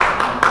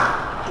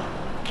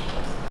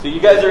So you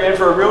guys are in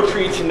for a real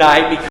treat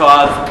tonight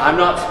because I'm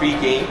not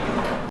speaking.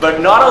 But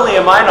not only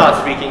am I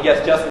not speaking,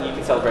 yes, Justin, you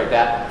can celebrate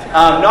that.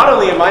 Not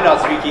only am I not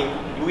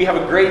speaking, we have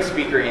a great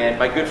speaker in,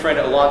 my good friend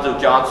Alonzo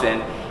Johnson.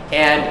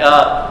 And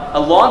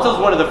Alonzo's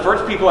one of the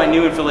first people I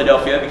knew in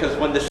Philadelphia because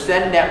when the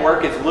Send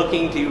Network is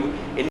looking to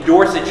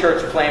endorse a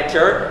church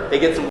planter, they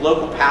get some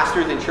local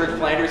pastors and church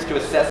planters to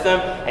assess them.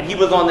 And he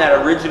was on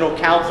that original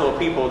council of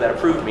people that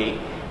approved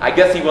me. I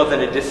guess he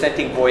wasn't a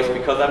dissenting voice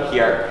because I'm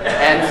here.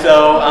 And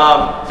so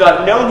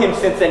I've known him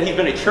since then. He's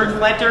been a church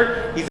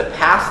planter, he's a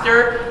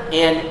pastor,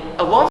 and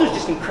Alonzo's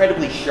just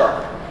incredibly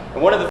sharp.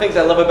 And one of the things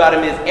I love about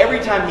him is every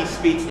time he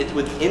speaks, it's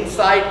with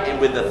insight and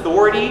with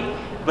authority,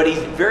 but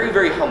he's very,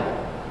 very humble.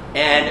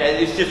 And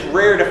it's just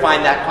rare to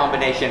find that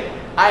combination.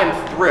 I am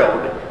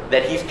thrilled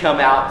that he's come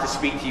out to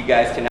speak to you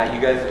guys tonight.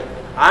 You guys,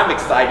 I'm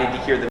excited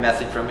to hear the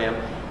message from him.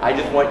 I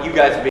just want you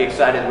guys to be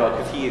excited as well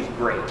because he is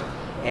great.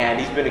 And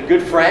he's been a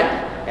good friend,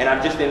 and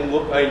I've just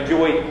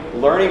enjoyed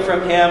learning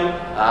from him.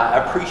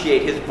 I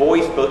appreciate his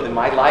voice both in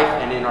my life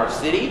and in our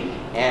city,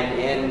 and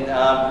in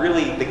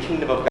really the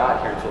kingdom of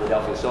God here in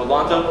Philadelphia. So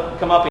Alonzo,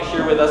 come up and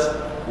share with us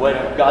what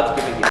God's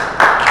given you. Man,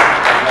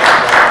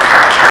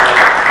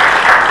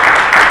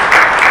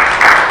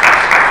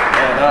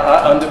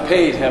 I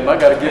underpaid him. I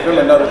got to give him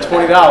another $20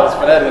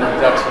 for that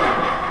introduction.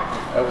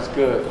 That was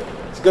good.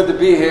 It's good to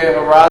be here,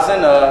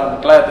 Horizon.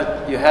 I'm glad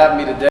that you have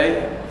me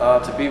today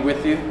to be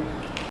with you.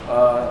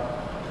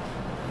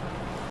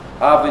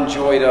 I've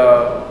enjoyed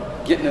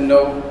getting to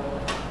know,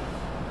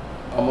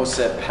 almost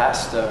said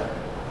Pastor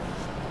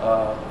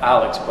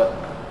Alex, but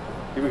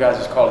you guys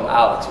just call him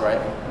Alex,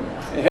 right?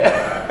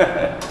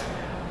 Yeah.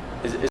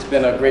 It's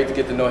been great to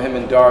get to know him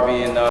and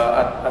Darby, and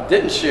I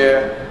didn't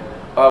share,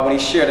 when he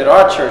shared at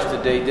our church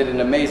today, did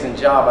an amazing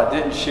job. I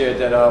didn't share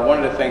that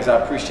one of the things I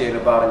appreciate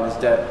about him is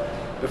that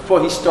before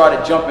he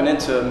started jumping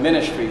into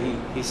ministry,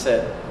 he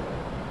said,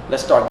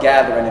 let's start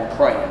gathering and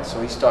praying.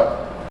 So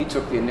he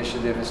took the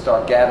initiative and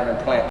started gathering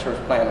church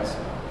planters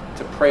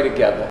to pray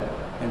together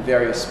in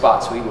various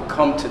spots. So he would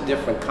come to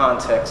different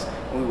contexts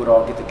and we would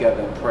all get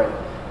together and pray.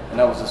 And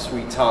that was a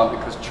sweet time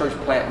because church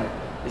planting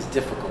is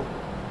difficult.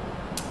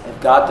 If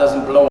God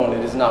doesn't blow on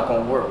it, it's not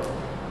going to work.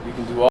 You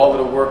can do all of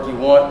the work you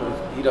want, but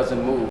if he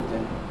doesn't move,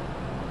 then,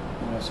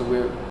 so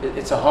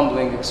it's a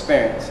humbling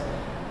experience.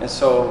 And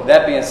so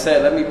that being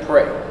said, let me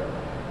pray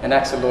and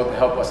ask the Lord to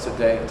help us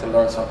today to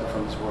learn something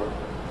from his word.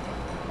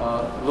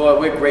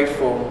 Lord, we're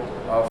grateful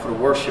for the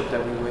worship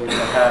that we were able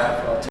to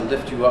have to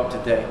lift you up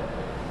today.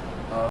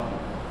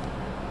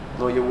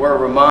 Lord, your word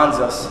reminds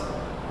us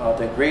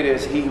that greater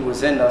is he who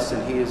is in us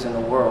than he is in the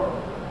world.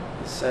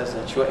 It says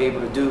that you're able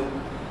to do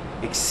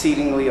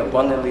exceedingly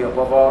abundantly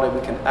above all that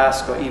we can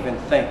ask or even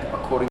think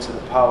according to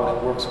the power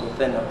that works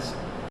within us.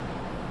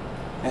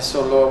 And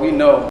so, Lord, we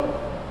know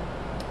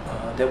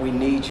that we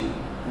need you.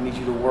 We need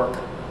you to work.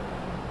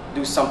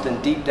 Do something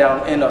deep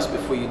down in us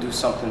before you do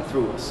something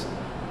through us.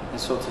 And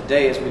so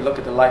today, as we look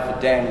at the life of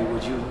Daniel,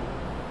 would you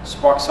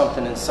spark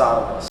something inside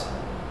of us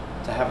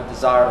to have a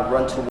desire to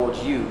run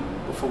towards you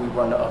before we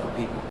run to other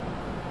people.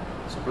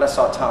 So bless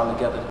our time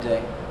together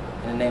today.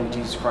 In the name of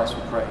Jesus Christ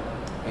we pray.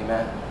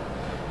 Amen.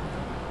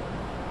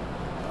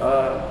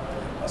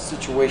 A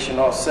situation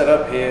all set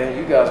up here.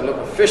 You guys look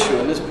official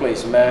in this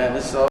place, man.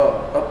 This is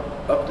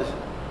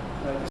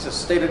it's a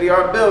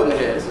state-of-the-art building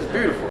here. This is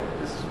beautiful.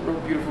 This is a real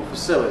beautiful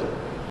facility.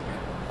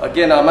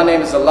 Again, my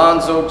name is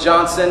Alonzo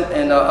Johnson,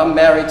 and I'm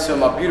married to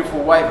my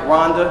beautiful wife,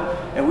 Rhonda,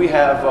 and we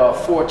have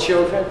 4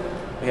 children.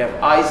 We have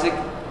Isaac,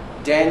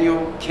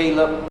 Daniel,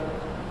 Caleb,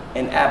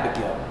 and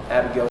Abigail.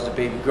 Abigail's the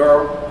baby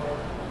girl,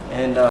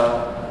 and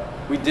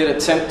we did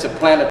attempt to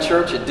plant a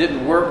church. It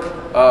didn't work.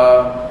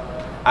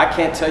 I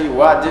can't tell you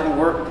why it didn't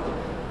work.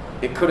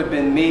 It could have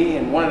been me,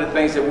 and one of the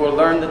things that we'll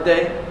learn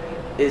today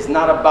is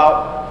not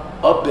about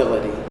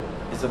ability.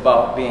 It's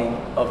about being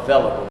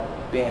available,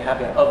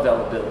 having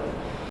availability.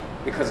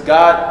 Because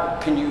God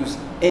can use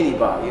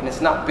anybody, and it's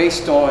not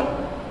based on,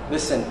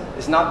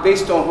 it's not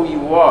based on who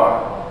you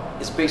are,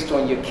 it's based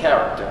on your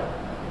character.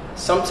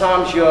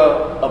 Sometimes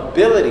your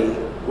ability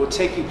will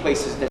take you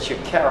places that your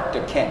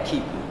character can't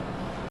keep you.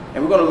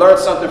 And we're going to learn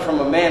something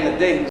from a man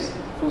today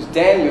who's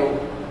Daniel,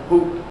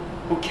 who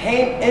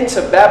came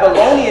into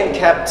Babylonian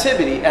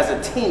captivity as a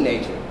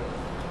teenager.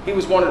 He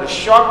was one of the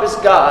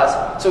sharpest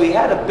guys, so he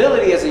had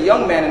ability as a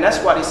young man, and that's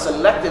why they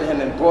selected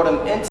him and brought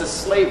him into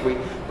slavery.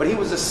 But he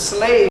was a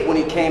slave when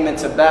he came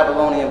into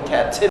Babylonian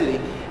captivity.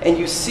 And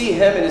you see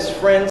him and his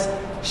friends,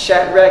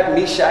 Shadrach,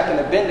 Meshach, and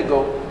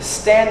Abednego,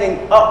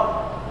 standing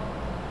up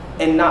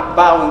and not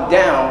bowing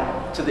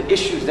down to the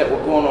issues that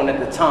were going on at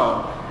the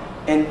time.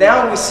 And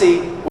now we see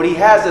what he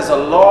has is a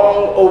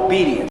long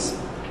obedience.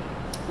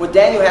 What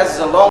Daniel has is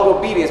a long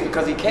obedience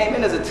because he came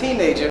in as a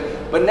teenager,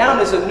 but now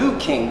there's a new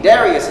king.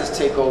 Darius has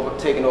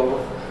taken over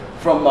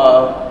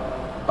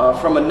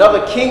from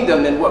another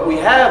kingdom, and what we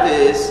have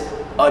is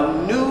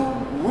a new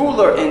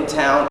ruler in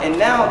town, and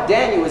now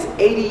Daniel is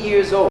 80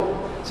 years old.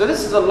 So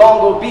this is a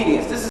long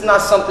obedience. This is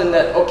not something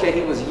that, okay,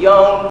 he was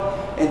young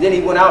and then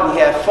he went out and he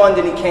had fun,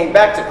 then he came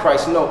back to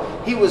Christ. No,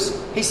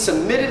 he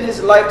submitted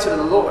his life to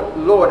the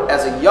Lord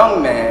as a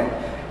young man,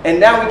 and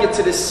now we get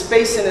to this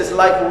space in his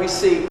life where we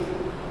see,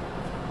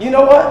 you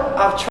know what?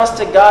 I've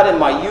trusted God in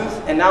my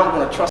youth, and now I'm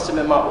going to trust him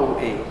in my old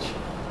age.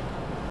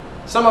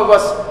 Some of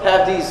us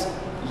have these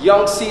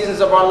young seasons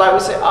of our life. We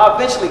say, I'll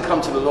eventually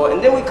come to the Lord.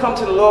 And then we come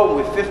to the Lord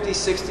when we're 50,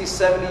 60,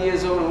 70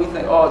 years old, and we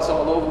think, oh, it's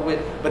all over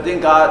with. But then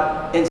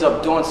God ends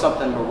up doing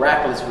something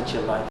miraculous with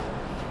your life.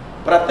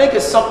 But I think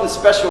it's something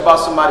special about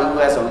somebody who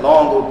has a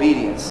long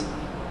obedience.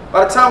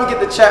 By the time we get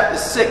to chapter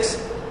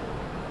 6,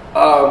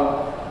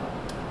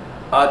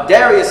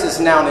 Darius is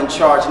now in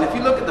charge. And if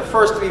you look at the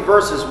first 3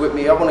 verses with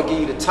me, I want to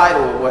give you the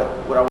title of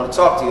what I want to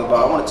talk to you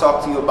about. I want to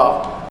talk to you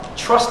about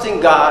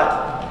trusting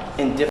God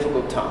in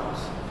difficult times.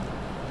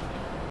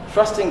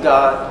 Trusting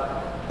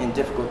God in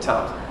difficult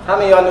times. How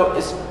many of y'all know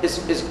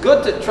it's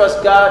good to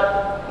trust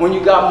God when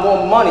you got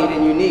more money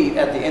than you need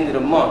at the end of the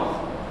month.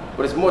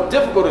 But it's more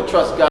difficult to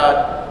trust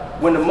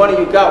God when the money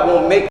you got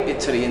won't make it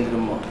to the end of the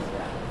month.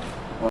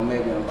 Or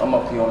maybe I'm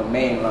up here on the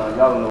main line.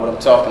 Y'all don't know what I'm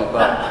talking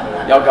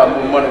about. Y'all got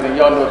more money than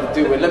y'all know what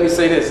to do with. Let me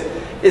say this.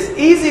 It's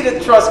easy to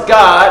trust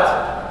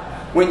God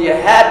when you're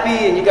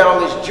happy and you got all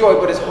this joy,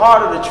 but it's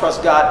harder to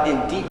trust God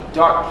in deep,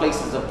 dark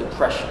places of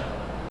depression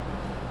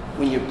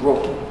when you're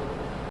broken.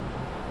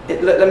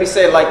 Let me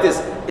say it like this.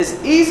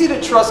 It's easy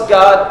to trust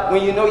God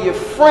when you know your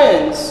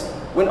friends,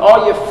 when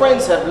all your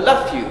friends have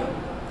left you,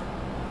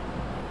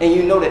 and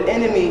you know the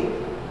enemy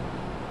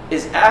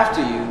is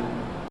after you.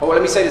 Or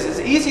let me say this. It's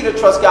easy to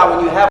trust God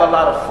when you have a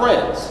lot of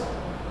friends,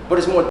 but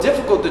it's more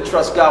difficult to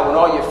trust God when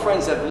all your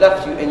friends have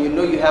left you and you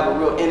know you have a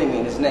real enemy,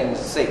 and his name is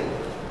Satan,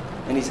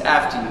 and he's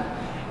after you.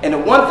 And the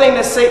one thing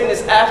that Satan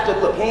is after,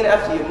 look, he ain't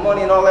after your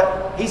money and all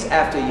that. He's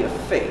after your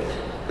faith.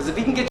 Because if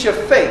he can get your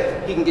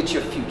faith, he can get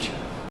your future.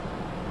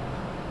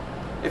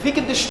 If he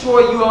can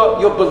destroy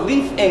your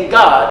belief in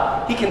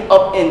God, he can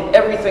upend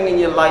everything in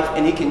your life,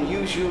 and he can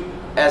use you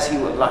as he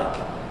would like.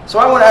 So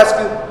I want to ask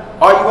you,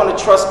 are you going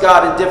to trust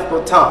God in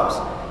difficult times?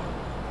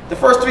 The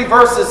first 3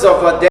 verses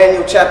of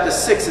Daniel chapter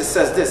 6, it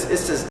says this. It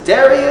says,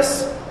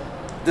 Darius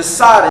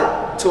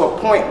decided to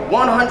appoint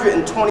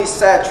 120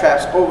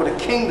 satraps over the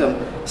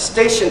kingdom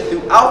stationed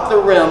throughout the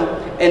realm,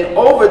 and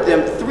over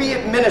them 3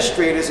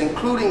 administrators,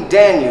 including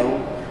Daniel.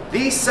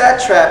 These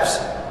satraps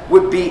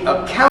would be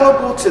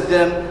accountable to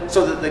them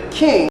so that the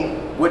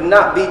king would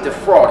not be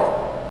defrauded.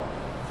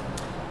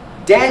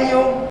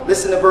 Daniel,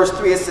 listen to verse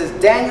 3, it says,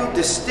 Daniel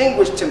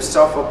distinguished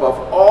himself above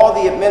all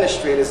the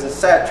administrators and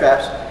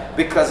satraps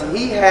because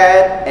he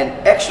had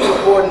an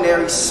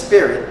extraordinary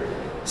spirit.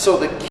 So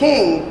the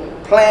king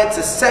planned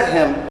to set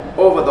him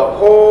over the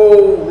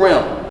whole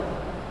realm.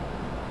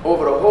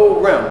 Over the whole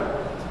realm.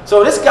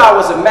 So this guy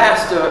was a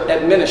master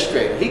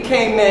administrator. He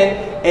came in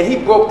and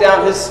he broke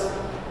down his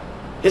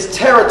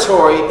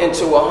territory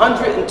into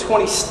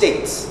 120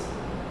 states.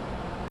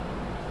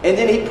 And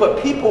then he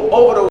put people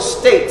over those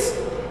states.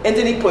 And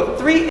then he put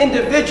 3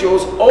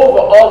 individuals over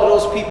all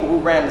of those people who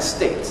ran the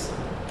states.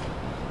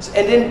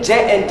 And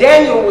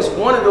Daniel was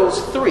one of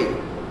those 3.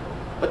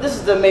 But this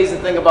is the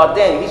amazing thing about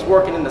Daniel. He's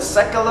working in a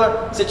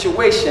secular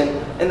situation,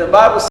 and the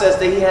Bible says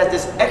that he has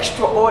this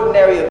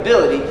extraordinary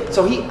ability,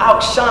 so he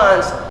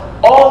outshines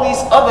all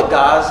these other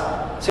guys.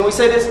 So we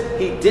say this,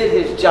 he did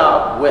his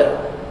job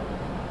well.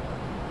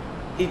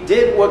 He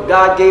did what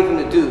God gave him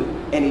to do,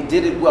 and he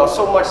did it well,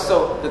 so much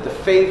so that the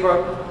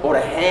favor or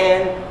the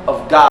hand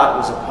of God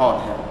was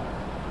upon him.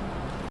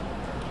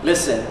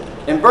 Listen,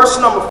 in verse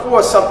number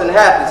 4, something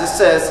happens. It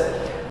says,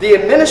 the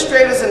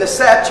administrators and the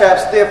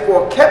satraps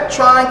therefore kept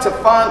trying to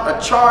find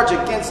a charge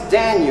against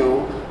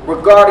Daniel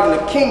regarding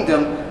the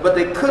kingdom, but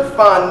they could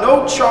find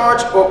no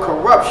charge or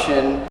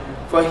corruption,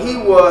 for he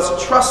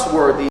was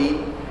trustworthy,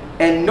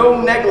 and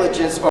no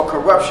negligence or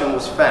corruption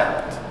was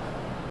found.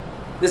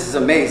 This is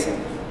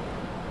amazing.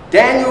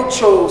 Daniel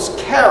chose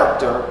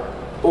character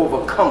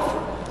over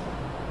comfort.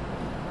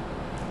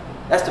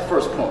 That's the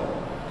first point.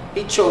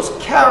 He chose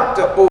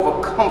character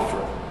over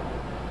comfort.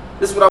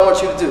 This is what I want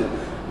you to do.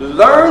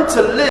 Learn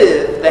to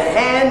live the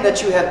hand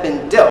that you have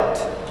been dealt,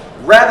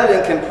 rather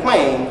than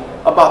complain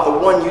about the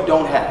one you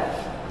don't have.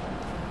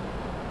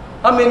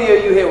 How many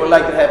of you here would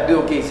like to have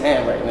Bill Gates'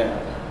 hand right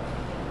now?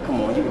 Come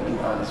on, you can be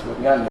honest with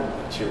me. I know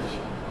you're in church.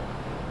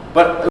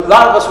 But a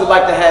lot of us would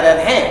like to have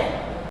that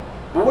hand.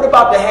 But what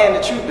about the hand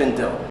that you've been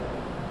dealt?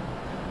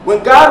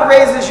 When God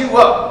raises you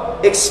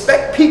up,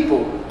 expect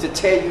people to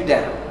tear you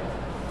down.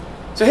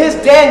 So here's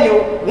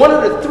Daniel, one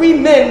of the 3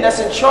 men that's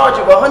in charge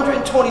of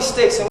 120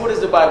 states, and what does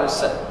the Bible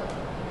say?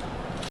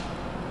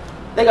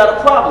 They got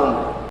a problem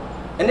with him.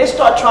 And they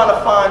start trying to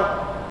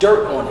find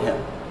dirt on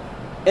him.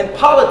 In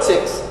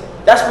politics,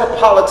 that's what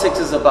politics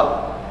is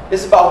about.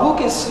 It's about who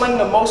can sling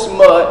the most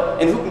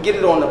mud and who can get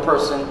it on the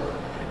person.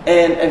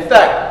 And in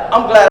fact,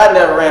 I'm glad I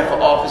never ran for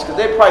office, because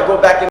they'd probably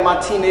go back in my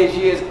teenage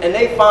years and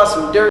they find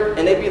some dirt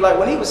and they'd be like,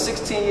 when he was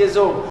 16 years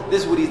old,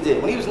 this is what he did.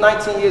 When he was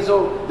 19 years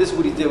old, this is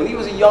what he did. When he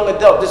was a young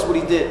adult, this is what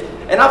he did.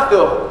 And I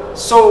feel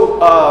so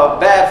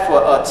bad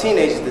for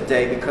teenagers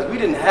today, because we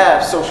didn't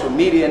have social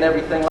media and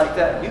everything like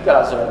that. You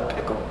guys are in a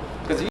pickle.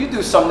 Because if you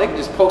do something, they can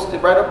just post it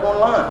right up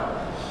online.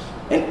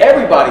 And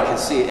everybody can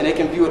see it, and they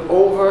can view it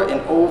over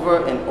and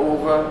over and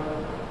over.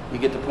 You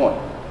get the point.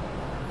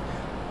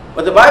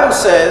 But the Bible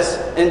says,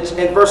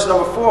 in verse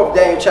number 4 of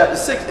Daniel chapter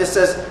 6, it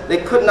says, they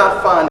could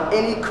not find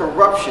any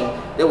corruption.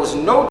 There was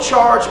no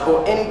charge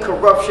or any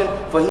corruption,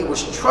 for he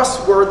was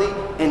trustworthy,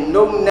 and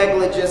no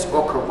negligence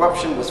or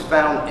corruption was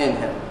found in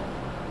him.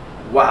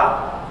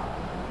 Wow.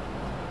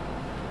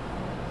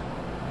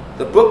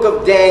 The book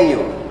of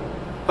Daniel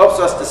helps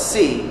us to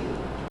see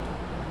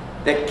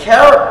that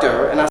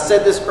character, and I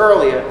said this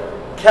earlier,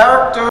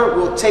 character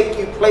will take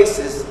you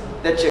places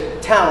that your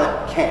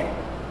talent can't.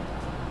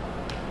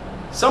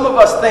 Some of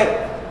us think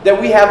that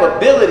we have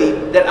ability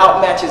that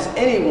outmatches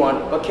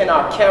anyone, but can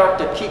our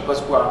character keep us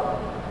where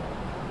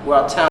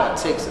our talent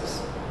takes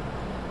us?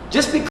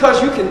 Just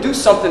because you can do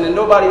something that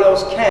nobody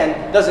else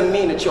can doesn't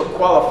mean that you're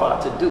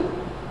qualified to do it.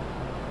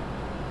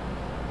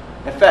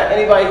 In fact,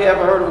 anybody here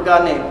ever heard of a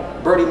guy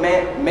named Bernie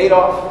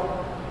Madoff?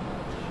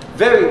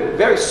 Very,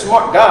 very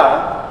smart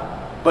guy,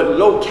 but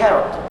low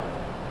character.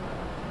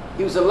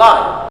 He was a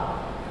liar.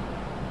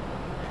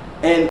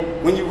 And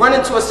when you run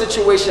into a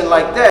situation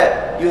like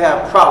that, you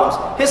have problems.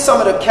 Here's some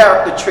of the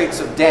character traits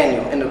of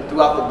Daniel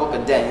throughout the book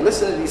of Daniel.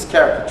 Listen to these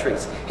character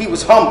traits. He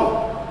was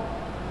humble.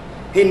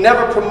 He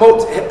never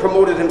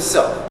promoted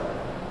himself.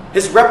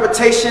 His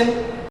reputation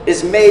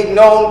is made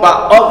known by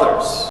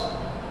others.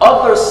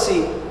 Others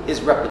see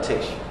his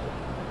reputation.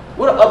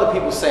 What are other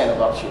people saying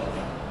about you?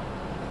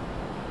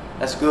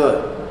 That's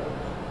good.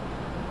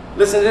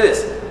 Listen to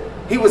this.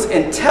 He was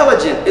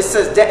intelligent. It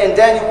says in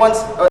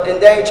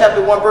Daniel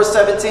chapter 1, verse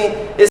 17,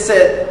 it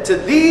said, to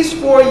these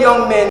 4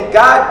 young men,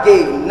 God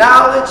gave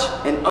knowledge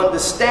and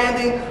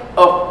understanding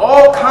of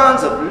all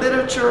kinds of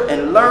literature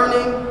and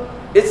learning.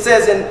 It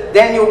says in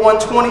Daniel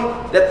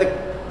 1:20 that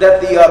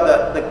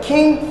the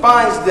king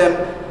finds them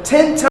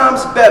 10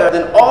 times better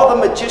than all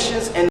the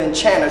magicians and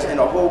enchanters in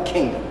the whole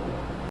kingdom.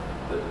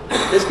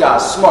 This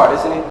guy's smart,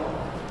 isn't he?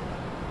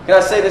 Can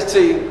I say this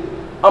to you?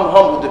 I'm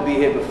humbled to be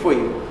here before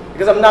you,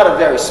 because I'm not a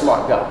very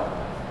smart guy.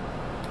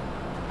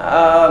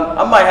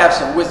 I might have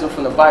some wisdom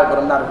from the Bible, but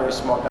I'm not a very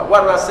smart guy.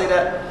 Why do I say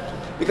that?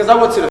 Because I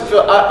went to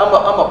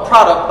I'm a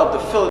product of the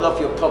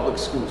Philadelphia public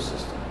school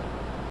system.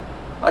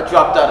 I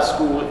dropped out of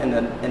school in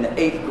the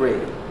 8th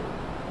grade.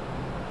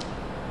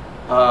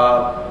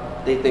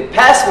 They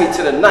passed me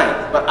to the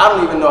 9th, but I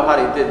don't even know how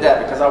they did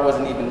that, because I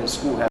wasn't even in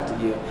school half the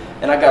year.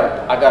 And I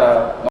got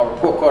my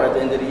report card at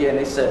the end of the year, and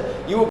they said,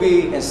 you will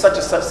be in such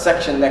and such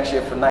section next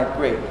year for 9th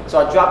grade. So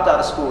I dropped out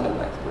of school in the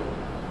 9th grade.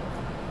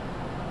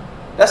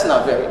 That's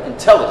not very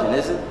intelligent,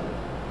 is it?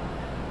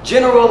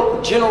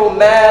 General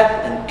math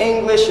and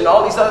English and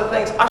all these other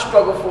things, I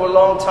struggled for a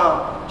long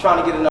time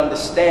trying to get an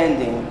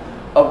understanding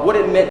of what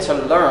it meant to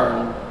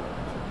learn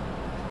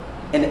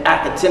in the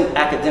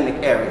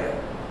academic area.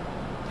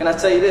 Can I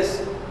tell you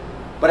this?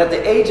 But at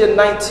the age of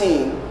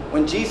 19,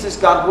 when Jesus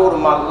got hold of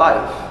my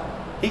life,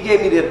 he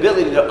gave me the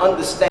ability to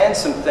understand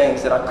some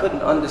things that I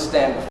couldn't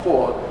understand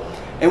before.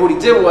 And what he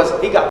did was,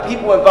 he got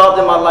people involved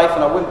in my life,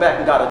 and I went back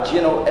and got a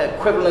general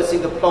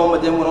equivalency diploma,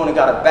 then went on and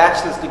got a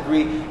bachelor's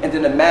degree, and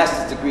then a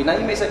master's degree. Now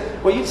you may say,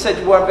 well, you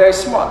said you weren't very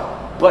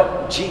smart.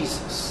 But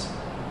Jesus.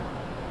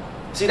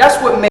 See,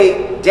 that's what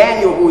made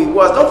Daniel who he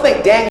was. Don't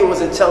think Daniel was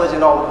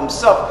intelligent all of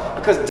himself,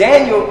 because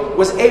Daniel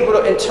was able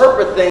to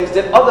interpret things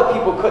that other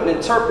people couldn't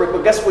interpret.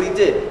 But guess what he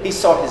did? He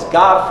sought his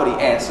God for the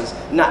answers,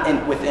 not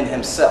within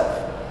himself.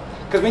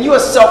 Because when you're a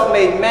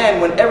self-made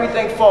man, when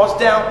everything falls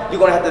down, you're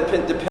going to have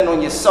to depend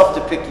on yourself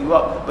to pick you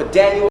up. But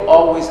Daniel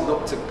always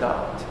looked to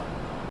God.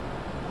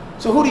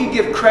 So who do you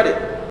give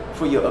credit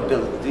for your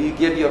ability? Do you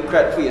give your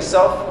credit for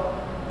yourself?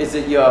 Is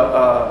it your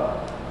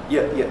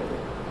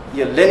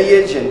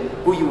lineage and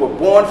who you were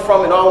born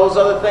from and all those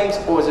other things?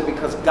 Or is it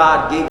because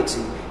God gave it to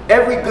you?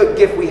 Every good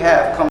gift we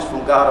have comes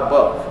from God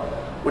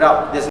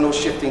above. There's no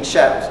shifting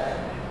shadows.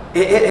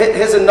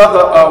 Here's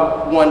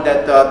another one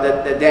that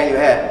Daniel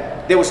had.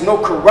 There was no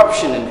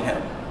corruption in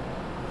him.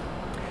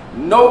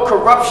 No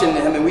corruption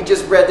in him. And we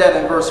just read that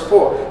in verse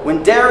 4.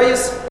 When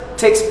Darius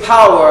takes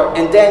power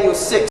in Daniel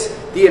 6,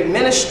 the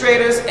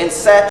administrators and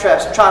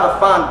satraps try to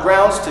find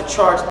grounds to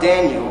charge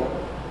Daniel,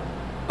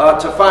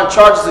 to find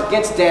charges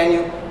against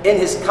Daniel in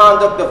his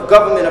conduct of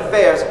government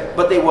affairs,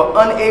 but they were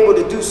unable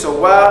to do so.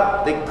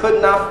 Why? They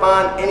could not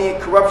find any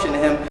corruption in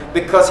him,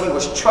 because he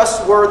was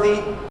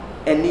trustworthy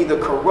and neither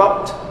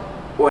corrupt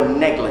or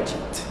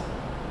negligent.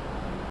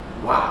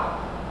 Wow.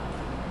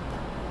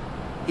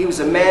 He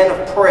was a man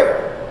of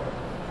prayer.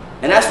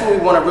 And that's what we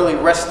want to really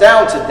rest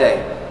down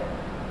today.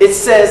 It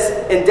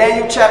says in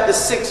Daniel chapter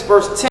 6,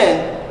 verse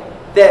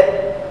 10,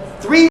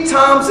 that 3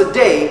 times a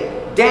day,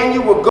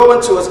 Daniel would go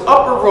into his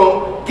upper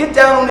room, get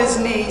down on his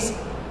knees,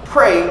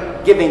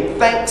 pray, giving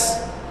thanks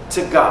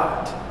to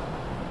God.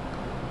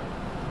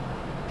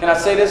 Can I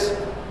say this?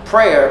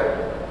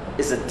 Prayer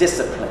is a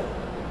discipline.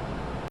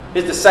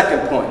 Here's the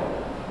second point.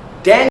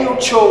 Daniel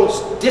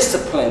chose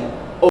discipline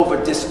over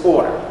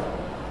disorder.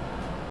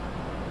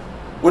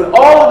 When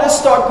all of this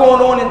started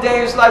going on in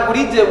Daniel's life, what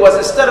he did was,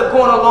 instead of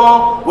going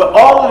along with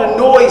all of the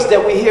noise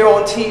that we hear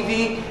on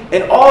TV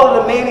and all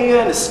of the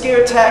mania and the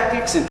scare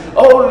tactics and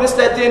this,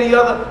 that, that, and the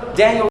other,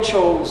 Daniel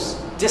chose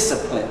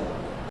discipline,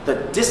 the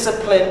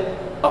discipline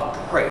of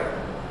prayer.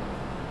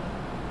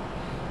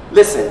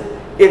 Listen,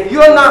 if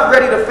you're not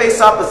ready to face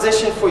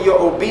opposition for your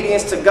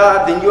obedience to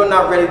God, then you're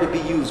not ready to be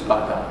used by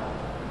God.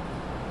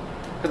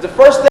 Because the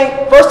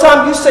first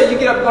time you say, you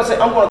get up and say,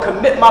 I'm going to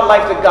commit my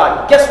life to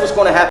God, guess what's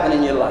going to happen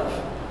in your life?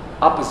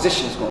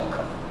 Opposition is going to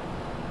come.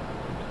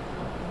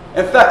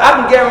 In fact, I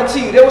can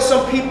guarantee you there were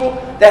some people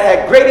that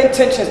had great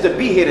intentions to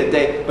be here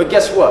today, but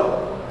guess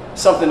what?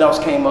 Something else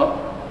came up.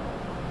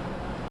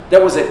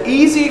 There was an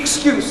easy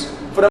excuse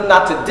for them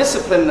not to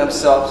discipline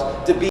themselves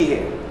to be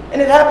here. And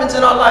it happens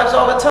in our lives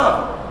all the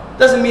time.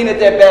 Doesn't mean that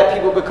they're bad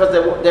people because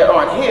they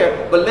aren't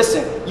here, but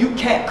listen, you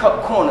can't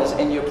cut corners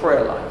in your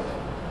prayer life.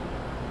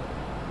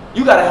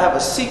 You got to have a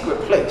secret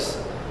place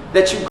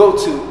that you go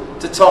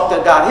to talk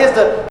to God. Here's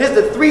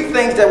the 3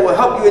 things that will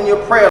help you in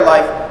your prayer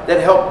life that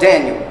helped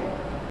Daniel.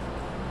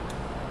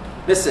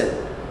 Listen,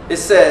 it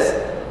says,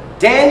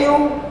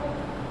 Daniel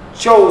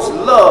chose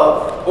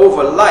love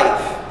over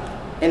life.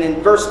 And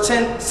in verse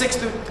 10,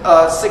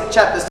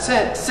 chapter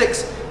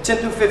 10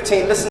 through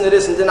 15, listen to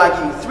this, and then I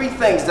give you 3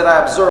 things that I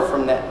observed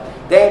from that.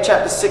 Daniel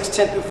chapter 6,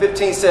 10 through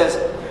 15 says,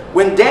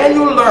 when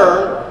Daniel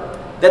learned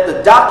that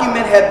the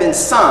document had been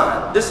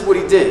signed, this is what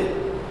he did.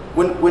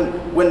 When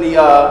the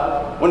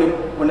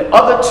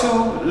other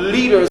 2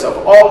 leaders of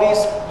all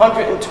these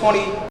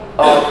 120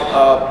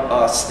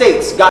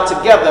 states got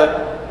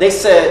together, they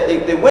said,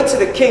 they went to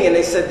the king and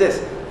they said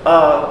this,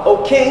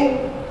 O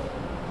king,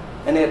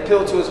 and they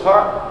appealed to his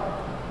heart.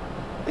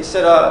 They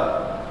said,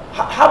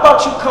 how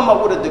about you come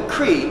up with a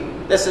decree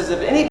that says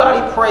if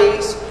anybody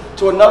prays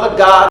to another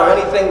god or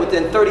anything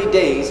within 30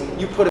 days,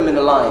 you put him in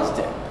the lion's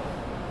den.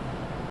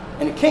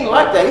 And the king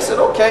liked that. He said,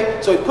 okay.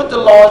 So he put the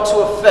law into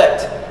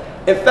effect.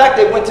 In fact,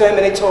 they went to him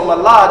and they told him a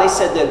lie. They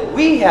said that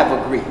we have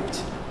agreed.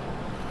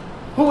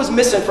 Who was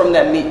missing from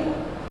that meeting?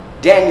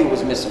 Daniel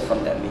was missing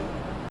from that meeting.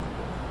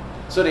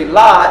 So they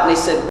lied and they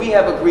said, we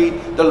have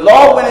agreed. The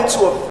law went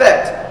into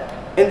effect.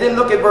 And then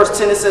look at verse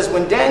 10. It says,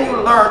 when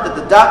Daniel learned that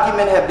the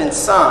document had been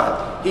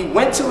signed, he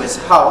went to his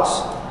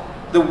house.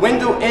 The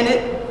window in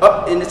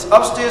its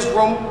upstairs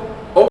room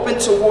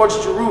opened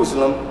towards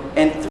Jerusalem.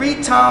 And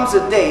 3 times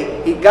a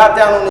day, he got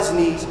down on his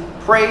knees,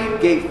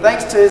 prayed, gave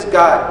thanks to his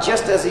God,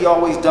 just as he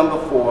always done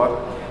before.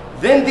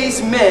 Then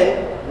these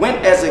men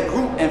went as a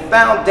group and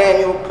found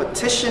Daniel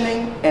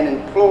petitioning and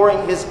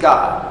imploring his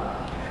God.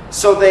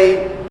 So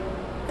they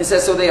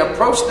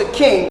approached the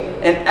king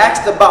and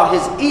asked about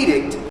his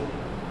edict.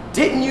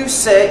 Didn't you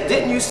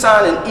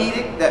sign an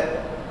edict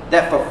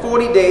that for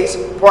 40 days,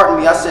 pardon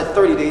me, I said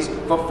 30 days,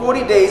 for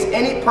 40 days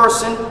any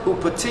person who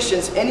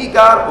petitions any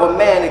god or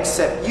man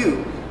except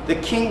you, the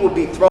king will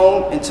be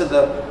thrown into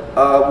the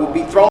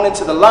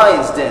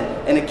lion's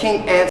den? And the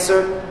king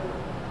answered,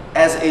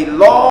 as a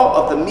law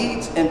of the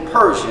Medes and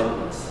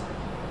Persians,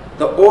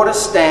 the order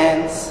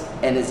stands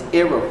and is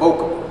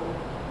irrevocable.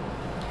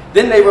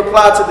 Then they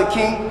replied to the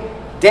king,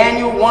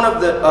 Daniel, one of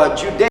the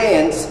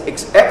Judeans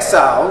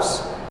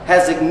exiles,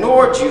 has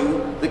ignored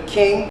you, the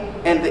king,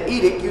 and the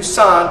edict you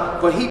signed,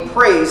 for he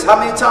prays how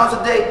many times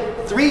a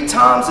day? 3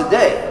 times a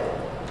day.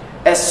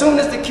 As soon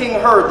as the king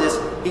heard this,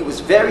 he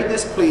was very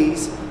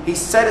displeased. He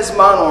set his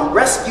mind on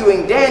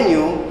rescuing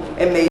Daniel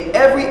and made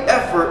every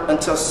effort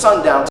until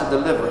sundown to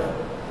deliver him.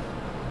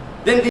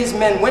 Then these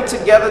men went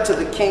together to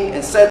the king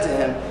and said to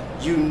him,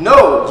 you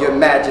know, your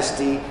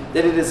majesty,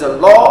 that it is a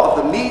law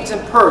of the Medes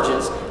and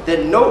Persians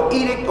that no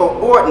edict or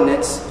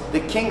ordinance the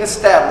king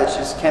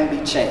establishes can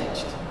be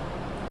changed.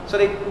 So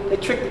they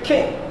tricked the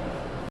king.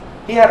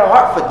 He had a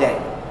heart for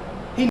Daniel.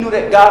 He knew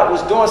that God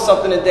was doing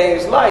something in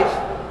Daniel's life.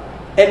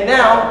 And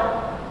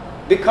now,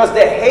 because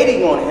they're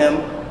hating on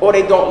him or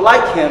they don't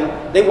like him,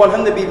 they want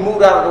him to be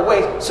moved out of the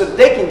way so that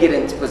they can get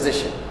into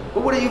position.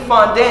 But what do you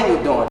find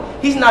Daniel doing?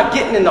 He's not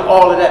getting into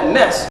all of that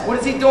mess. What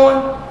is he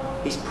doing?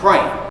 He's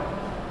praying.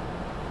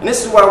 And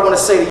this is what I want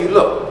to say to you.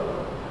 Look,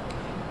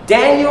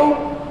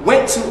 Daniel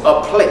went to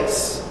a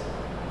place.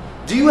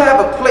 Do you have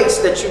a place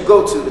that you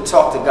go to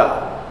talk to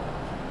God?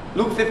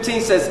 Luke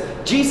 15 says,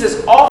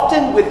 Jesus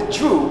often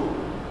withdrew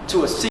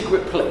to a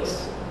secret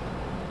place.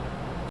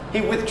 He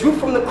withdrew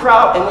from the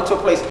crowd and went to a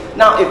place.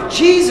 Now, if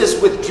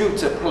Jesus withdrew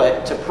to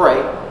pray,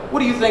 what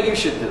do you think you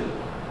should do?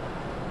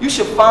 You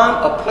should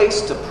find a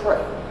place to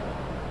pray.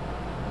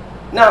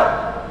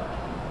 Now,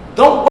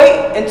 don't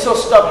wait until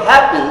stuff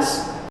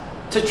happens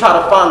to try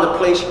to find a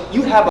place.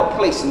 You have a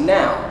place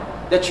now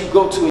that you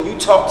go to and you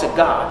talk to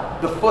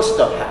God before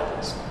stuff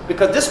happens.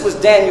 Because this was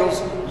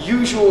Daniel's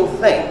usual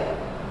thing.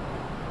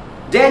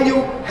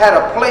 Daniel had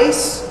a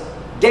place.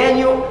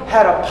 Daniel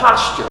had a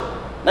posture.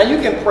 Now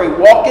you can pray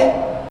walking.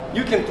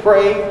 You can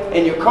pray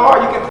in your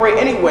car. You can pray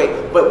anyway.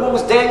 But what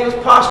was Daniel's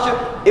posture?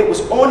 It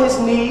was on his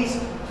knees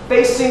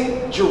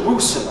facing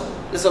Jerusalem.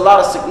 There's a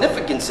lot of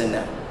significance in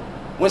that.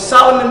 When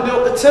Solomon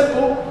built the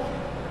temple,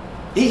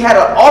 he had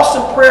an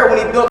awesome prayer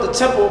when he built the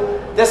temple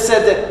that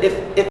said that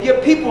if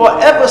your people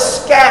are ever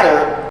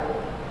scattered,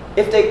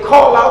 if they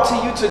call out to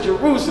you to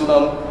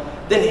Jerusalem,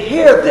 then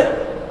hear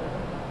them.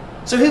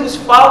 So he was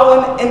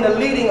following in the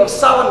leading of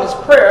Solomon's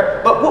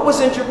prayer, but what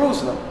was in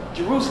Jerusalem?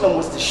 Jerusalem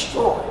was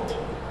destroyed.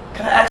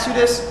 Can I ask you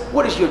this?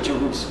 What is your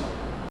Jerusalem?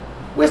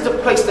 Where's the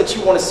place that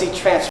you want to see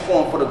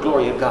transformed for the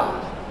glory of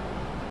God?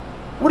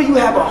 What do you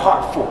have a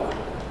heart for?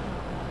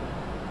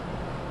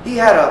 He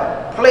had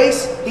a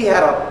place, he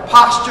had a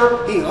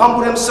posture, he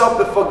humbled himself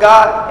before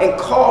God and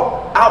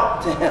called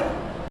out to him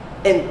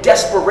in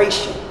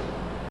desperation.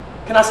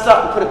 Can I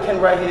stop and put a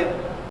pin right here?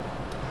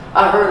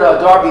 I heard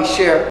Darby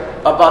share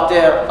about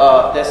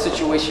their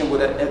situation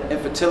with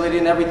infertility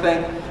and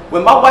everything.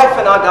 When my wife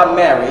and I got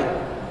married,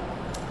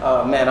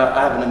 man, I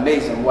have an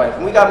amazing wife.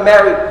 When we got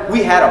married,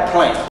 we had a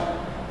plan.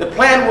 The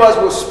plan was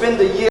we'll spend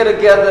a year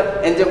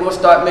together and then we'll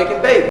start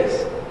making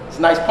babies. It's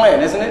a nice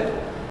plan, isn't it?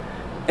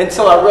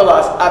 Until I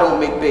realized I don't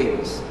make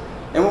babies.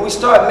 And when we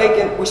start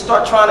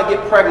trying to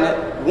get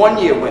pregnant, 1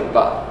 year went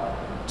by,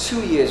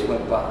 2 years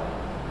went by,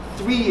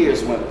 3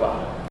 years went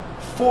by,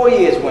 4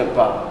 years went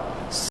by,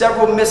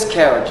 several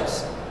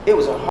miscarriages. It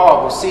was a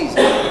horrible season.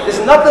 There's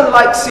nothing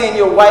like seeing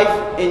your wife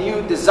and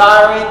you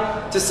desiring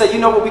to say, you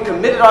know what, we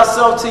committed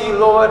ourselves to you,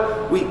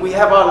 Lord. We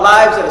have our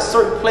lives at a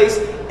certain place,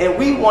 and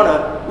we want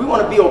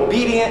to be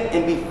obedient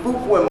and be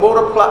fruitful and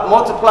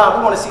multiply.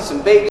 We want to see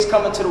some babies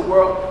come into the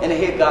world, and to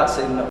hear God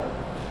say no.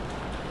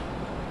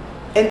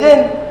 And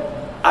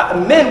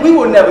then, men, we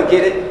will never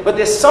get it, but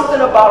there's something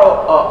about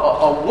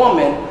a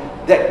woman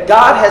that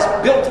God has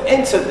built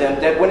into them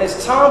that when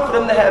it's time for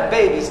them to have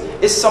babies,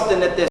 it's something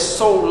that their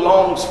soul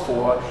longs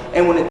for.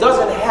 And when it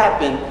doesn't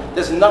happen,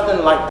 there's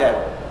nothing like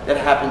that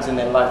happens in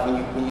their life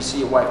when you see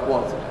your wife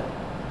going through that.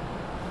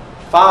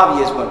 5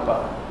 years went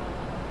by.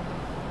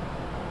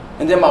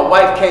 And then my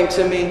wife came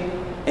to me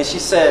and she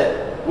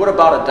said, what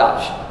about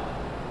adoption?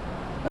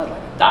 I was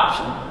like,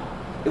 adoption?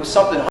 It was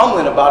something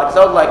humbling about it because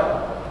I was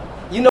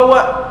like, you know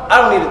what? I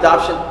don't need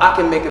adoption. I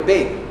can make a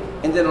baby.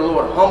 And then the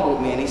Lord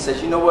humbled me and he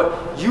says, you know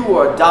what? You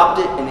were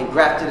adopted and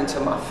engrafted into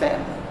my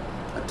family.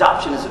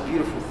 Adoption is a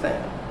beautiful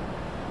thing.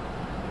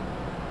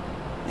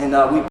 And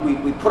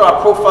we put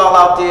our profile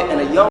out there,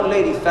 and a young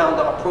lady found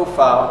our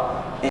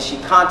profile and she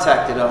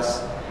contacted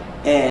us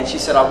and she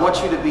said, I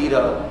want you to be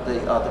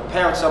the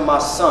parents of my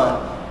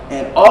son.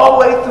 And all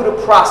the way through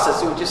the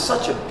process, it was just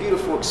such a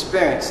beautiful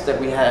experience that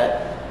we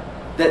had,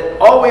 that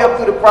all the way up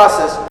through the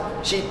process,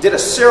 she did a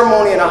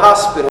ceremony in a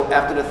hospital.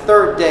 After the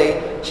 3rd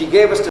day, she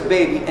gave us the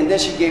baby, and then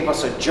she gave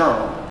us a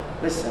journal.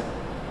 Listen,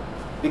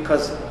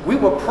 because we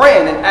were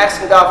praying and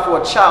asking God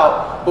for a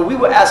child, but we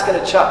were asking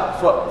a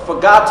child for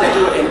God to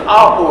do it in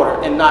our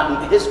order and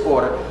not in his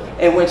order.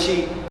 And when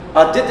she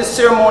did the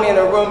ceremony in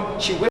her room,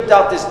 she whipped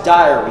out this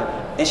diary,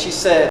 and she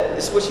said,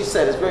 this is what she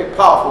said, it's very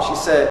powerful. She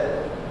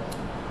said,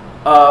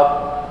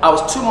 I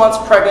was 2 months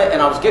pregnant,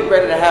 and I was getting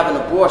ready to have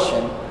an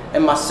abortion.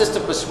 And my sister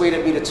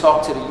persuaded me to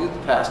talk to the youth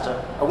pastor.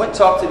 I went and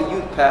talked to the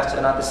youth pastor,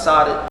 and I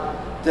decided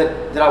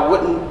that I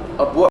wouldn't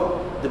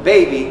abort the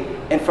baby.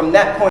 And from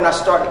that point, I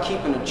started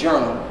keeping a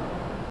journal.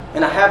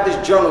 And I have this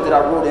journal that I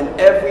wrote in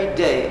every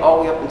day,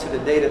 all the way up until the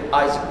day that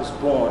Isaac was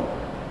born.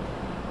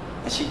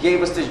 And she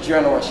gave us this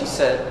journal, and she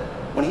said,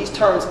 when he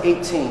turns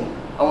 18,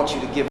 I want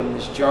you to give him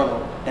this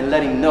journal and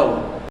let him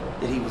know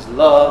that he was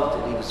loved,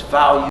 that he was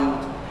valued,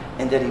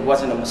 and that he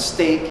wasn't a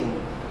mistake.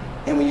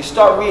 And when you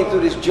start reading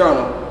through this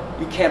journal,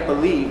 you can't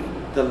believe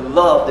the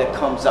love that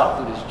comes out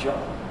through this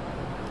journal.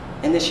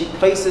 And then she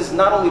places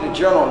not only the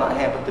journal in our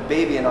hand, but the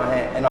baby in our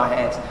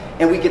hands.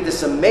 And we get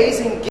this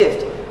amazing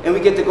gift. And we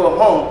get to go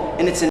home.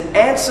 And it's an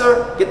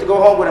answer, get to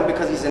go home with him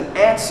because he's an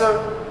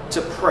answer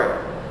to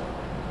prayer.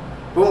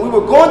 But when we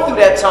were going through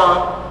that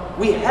time,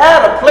 we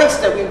had a place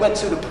that we went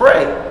to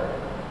pray.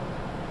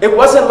 It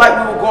wasn't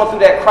like we were going through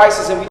that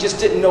crisis and we just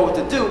didn't know what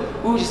to do.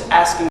 We were just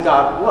asking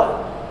God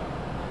what?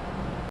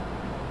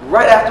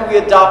 Right after we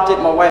adopted,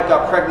 my wife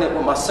got pregnant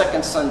with my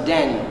second son,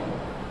 Daniel.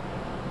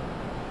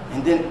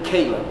 And then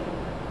Caleb.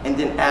 And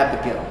then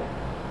Abigail.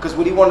 Because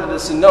what he wanted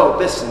us to know,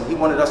 listen, he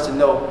wanted us to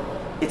know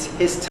it's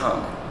his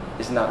time.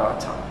 It's not our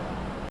time.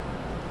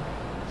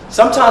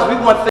 Sometimes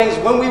we want things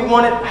when we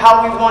want it,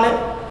 how we want it.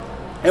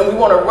 And we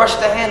want to rush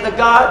the hand of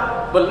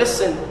God. But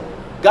listen,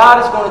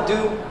 God is going to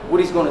do what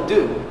he's going to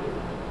do.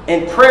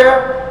 And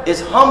prayer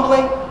is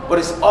humbling, but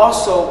it's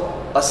also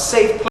a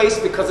safe place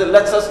because it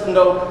lets us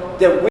know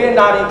that we're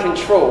not in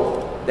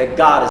control, that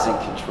God is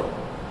in control.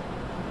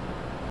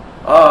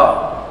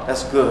 Oh,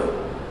 that's good.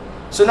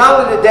 So not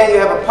only did Daniel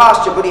have a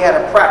posture, but he had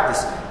a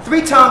practice.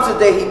 3 times a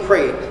day he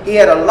prayed. He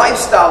had a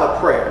lifestyle of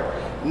prayer.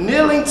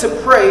 Kneeling to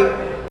pray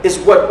is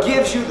what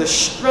gives you the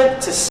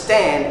strength to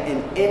stand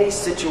in any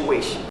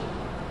situation.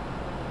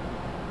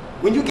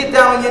 When you get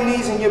down on your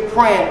knees and you're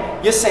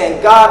praying, you're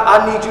saying, God,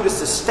 I need you to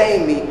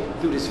sustain me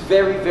through this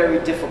very,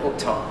 very difficult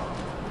time.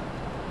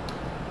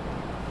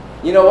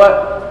 You know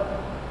what?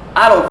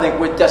 I don't think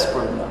we're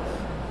desperate enough.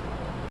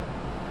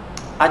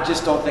 I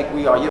just don't think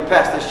we are. Your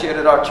pastor shared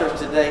at our church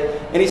today,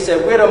 and he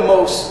said we're the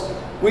most,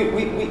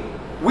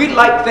 we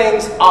like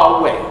things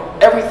our way.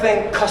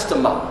 Everything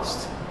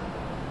customized.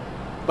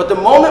 But the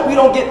moment we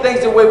don't get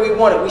things the way we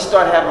want it, we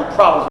start having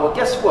problems. Well,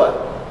 guess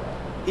what?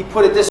 He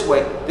put it this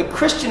way. The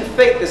Christian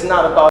faith is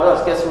not about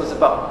us. Guess who it's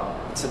about?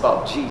 It's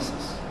about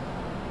Jesus.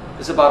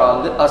 It's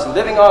about us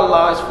living our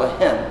lives for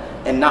him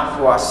and not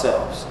for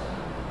ourselves.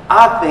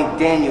 I think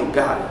Daniel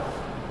got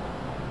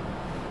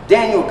it.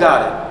 Daniel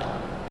got it.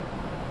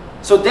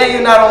 So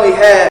Daniel not only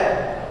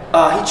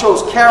he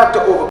chose character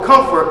over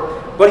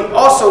comfort, but he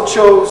also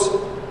chose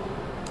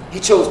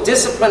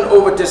discipline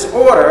over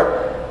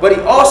disorder, but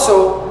he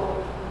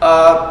also,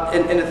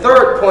 in the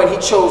third point, he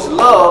chose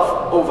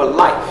love over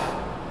life.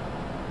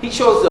 He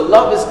chose to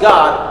love his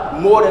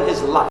God more than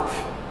his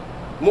life,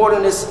 more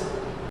than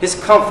his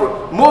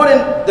comfort, more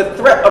than the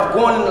threat of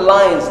going in the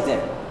lion's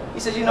den. He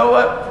said, you know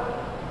what?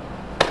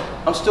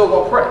 I'm still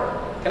going to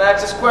pray. Can I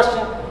ask this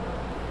question?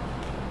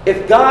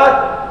 If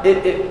God,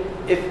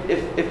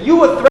 if you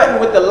were threatened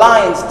with the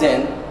lion's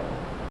den,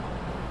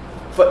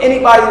 for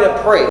anybody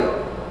to pray,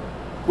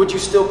 would you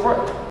still pray?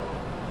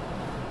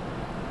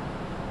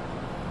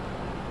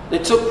 They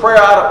took prayer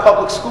out of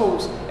public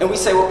schools, and we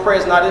say, well,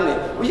 prayer's not in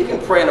there. Well, you can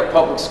pray in a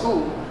public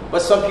school,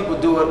 but some people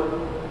do it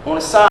on a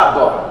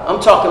sidebar. I'm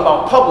talking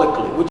about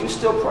publicly. Would you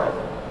still pray?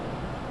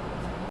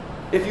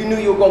 If you knew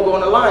you were going to go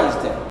in the lion's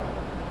den.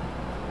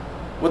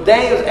 Well,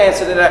 Daniel's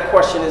answer to that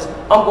question is,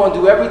 I'm going to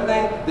do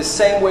everything the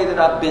same way that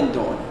I've been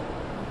doing it.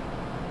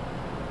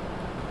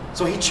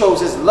 So he chose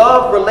his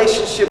love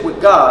relationship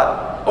with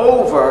God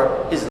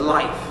over his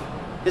life.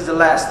 Here's the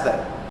last thing.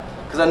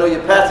 Because I know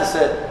your pastor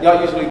said,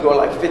 y'all usually go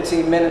like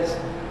 15 minutes,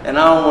 and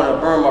I don't want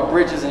to burn my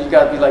bridges, and you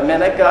got to be like, man,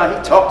 that guy,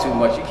 he talked too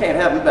much. You can't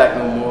have him back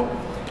no more.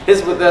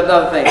 Here's with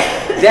another thing.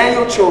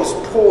 Daniel chose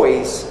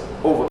poise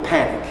over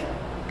panic.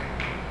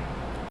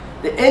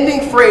 The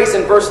ending phrase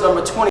in verse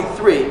number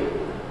 23,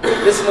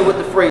 listen to what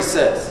the phrase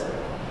says.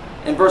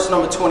 In verse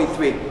number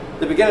 23,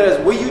 the beginning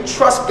is, will you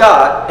trust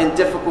God in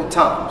difficult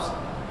times?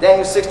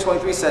 Daniel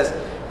 6:23 says,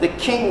 the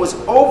king was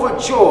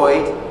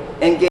overjoyed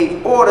and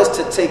gave orders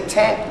to take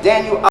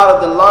Daniel out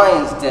of the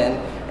lion's den.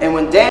 And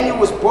when Daniel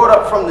was brought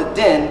up from the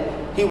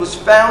den, he was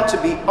found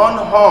to be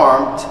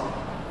unharmed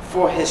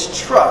for his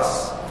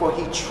trust, for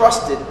he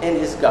trusted in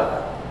his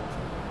God.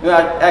 You know,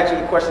 I asked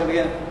you the question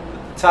again.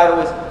 The title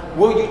is,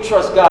 will you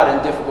trust God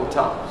in difficult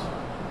times?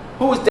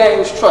 Who was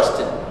Daniel's trust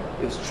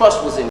in? His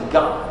trust was in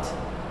God.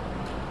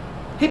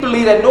 He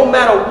believed that no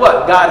matter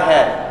what, God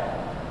had him.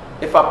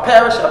 If I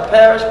perish, I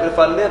perish, but if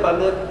I live, I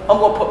live. I'm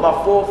going to put my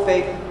full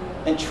faith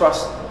and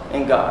trust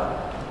in God.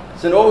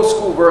 It's an old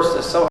school verse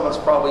that some of us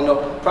probably know.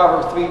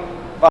 Proverbs 3,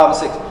 5, and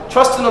 6.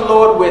 Trust in the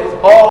Lord with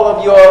all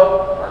of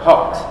your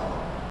heart.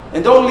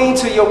 And don't lean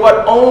to your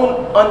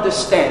own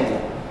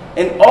understanding.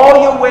 In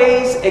all your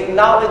ways,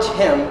 acknowledge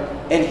him,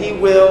 and he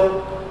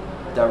will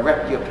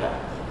direct your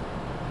path.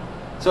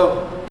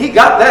 So he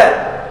got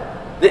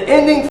that. The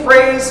ending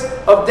phrase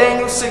of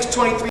Daniel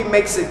 6:23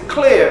 makes it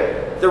clear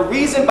the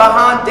reason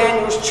behind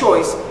Daniel's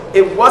choice,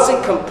 it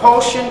wasn't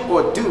compulsion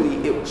or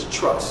duty, it was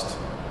trust.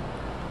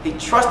 He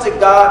trusted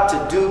God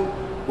to do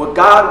what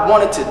God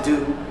wanted to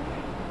do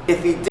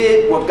if he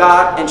did what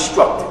God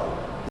instructed.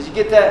 Did you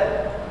get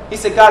that? He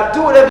said, God,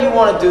 do whatever you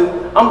want to do.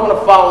 I'm going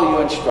to follow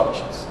your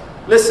instructions.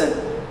 Listen,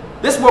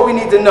 this is what we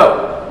need to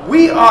know.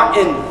 We are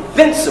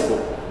invincible.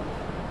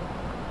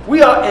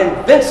 We are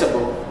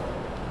invincible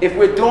if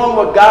we're doing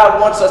what God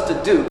wants us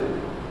to do,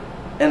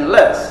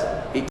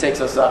 unless he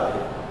takes us out of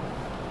here.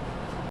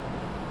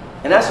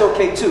 And that's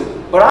okay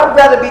too. But I'd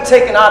rather be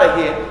taken out of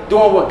here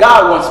doing what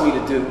God wants me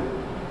to do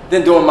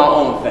than doing my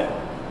own thing.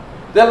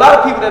 There are a lot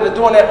of people that are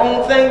doing their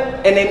own thing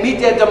and they meet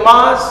their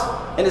demise,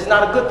 and it's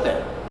not a good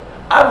thing.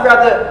 I'd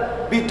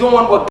rather be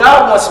doing what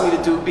God wants me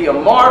to do, be a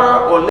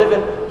martyr or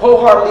living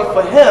wholeheartedly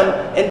for him,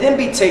 and then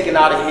be taken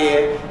out of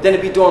here than to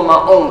be doing my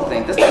own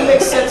thing. Does that make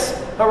sense,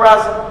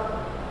 Horizon?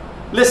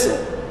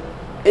 Listen,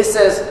 it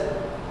says,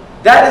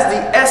 that is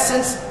the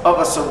essence of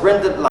a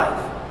surrendered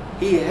life.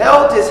 He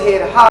held his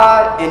head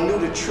high and knew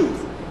the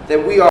truth,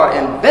 that we are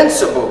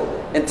invincible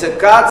until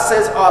God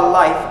says our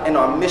life and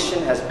our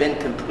mission has been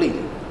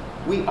completed.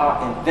 We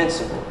are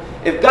invincible.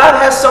 If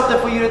God has something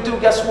for you to do,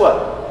 guess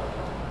what?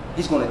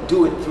 He's going to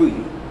do it through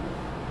you.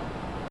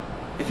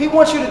 If he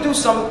wants you to do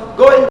something,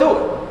 go ahead and do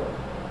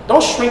it.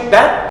 Don't shrink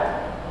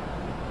back.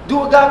 Do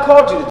what God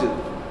called you to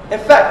do. In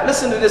fact,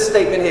 listen to this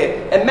statement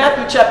here. In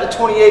Matthew chapter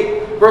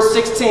 28, verse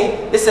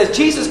 16, it says,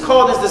 Jesus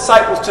called his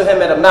disciples to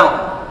him at a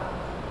mountain.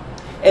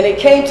 And they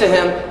came to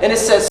him, and it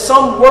says,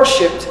 some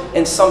worshipped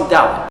and some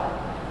doubted.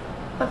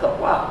 I thought,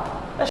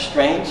 wow, that's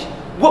strange.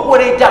 What were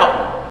they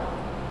doubting?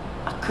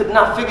 I could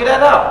not figure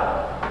that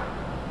out.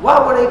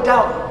 Why were they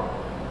doubting?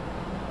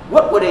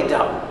 What were they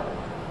doubting?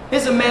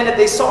 Here's a man that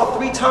they saw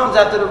 3 times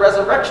after the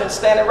resurrection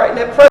standing right in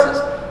their presence.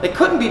 They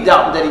couldn't be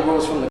doubting that he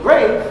rose from the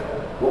grave.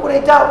 What were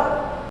they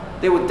doubting?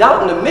 They were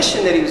doubting the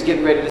mission that he was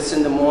getting ready to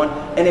send them on,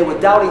 and they were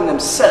doubting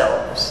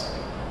themselves.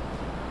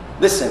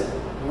 Listen,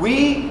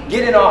 we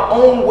get in our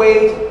own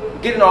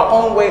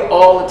way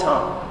all the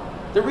time.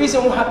 The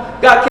reason why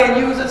God can't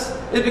use us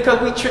is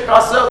because we trick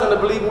ourselves into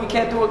believing we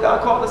can't do what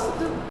God called us to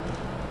do.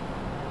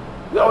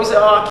 We always say,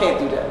 oh, I can't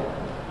do that.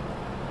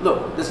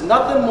 Look, there's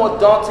nothing more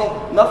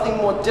daunting, nothing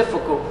more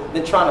difficult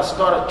than trying to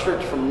start a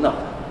church from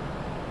nothing.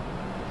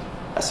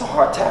 That's a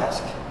hard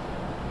task.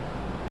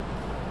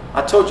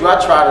 I told you I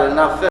tried it and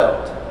I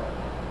failed.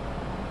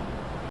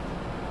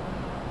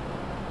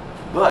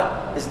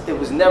 But it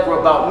was never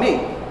about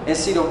me. And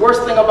see, the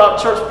worst thing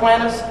about church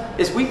planners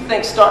is we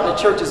think starting a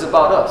church is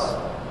about us.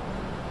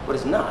 But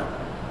it's not.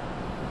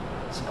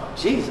 It's about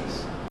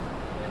Jesus.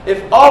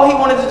 If all he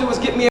wanted to do was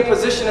get me in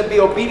position to be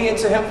obedient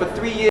to him for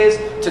 3 years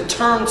to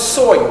turn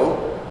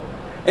soil,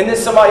 and then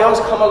somebody else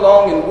come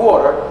along and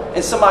water,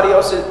 and somebody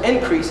else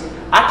increase,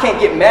 I can't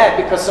get mad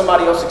because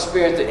somebody else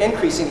experienced the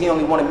increase and he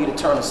only wanted me to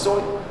turn the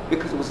soil,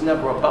 because it was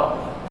never about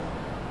me.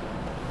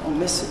 Don't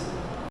miss it.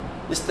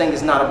 This thing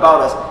is not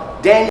about us.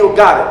 Daniel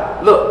got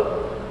it. Look.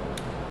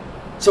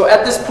 So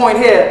at this point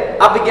here,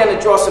 I began to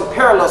draw some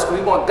parallels because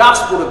we want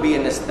gospel to be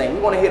in this thing.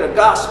 We want to hear the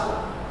gospel.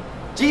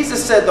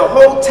 Jesus said the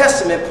whole Old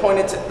Testament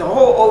pointed to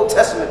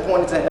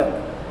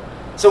him.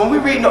 So when we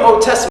read in the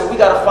Old Testament, we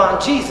got to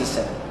find Jesus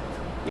in it.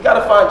 You got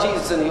to find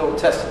Jesus in the Old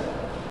Testament.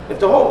 If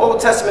the whole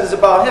Old Testament is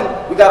about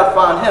him, we got to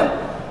find him.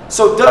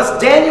 So does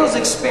Daniel's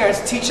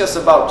experience teach us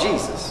about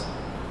Jesus?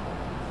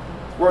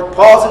 Worth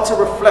pausing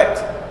to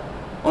reflect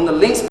on the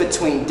links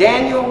between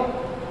Daniel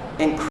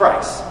and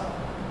Christ.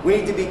 We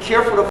need to be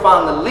careful to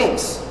find the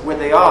links where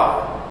they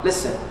are.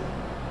 Listen,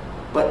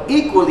 but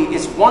equally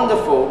it's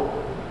wonderful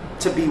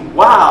to be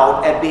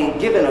wowed at being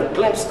given a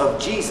glimpse of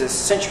Jesus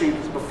centuries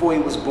before he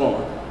was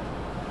born.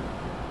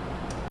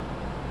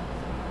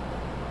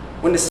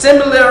 When the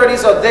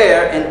similarities are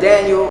there in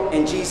Daniel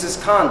and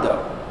Jesus'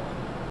 conduct,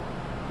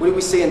 what do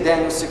we see in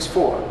Daniel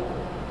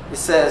 6:4? It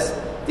says,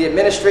 the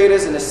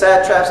administrators and the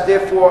satraps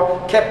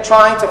therefore kept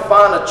trying to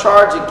find a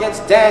charge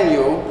against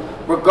Daniel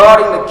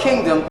regarding the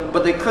kingdom,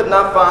 but they could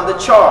not find the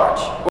charge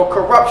or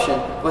corruption,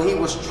 for he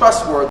was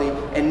trustworthy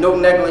and no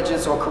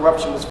negligence or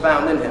corruption was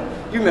found in him.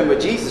 You remember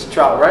Jesus'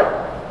 trial, right?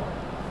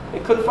 They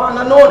couldn't find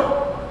none on him.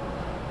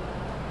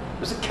 It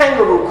was a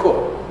kangaroo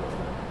court.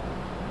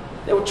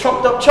 They were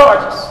trumped up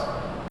charges.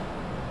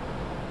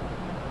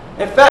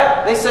 In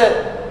fact, they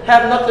said,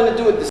 have nothing to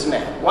do with this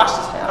man. Watch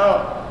this man.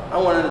 I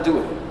don't want nothing to do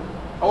with him.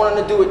 I want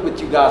nothing to do with what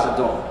you guys are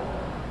doing.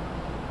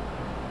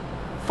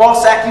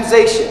 False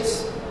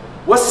accusations.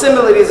 What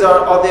similarities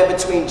are there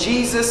between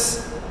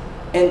Jesus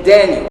and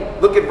Daniel?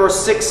 Look at verse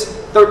 6,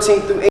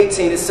 13 through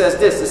 18. It says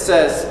this. It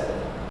says,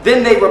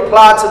 then they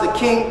replied to the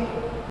king,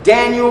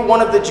 Daniel,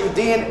 one of the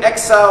Judean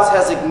exiles,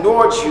 has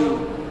ignored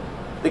you,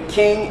 the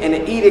king, and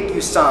the edict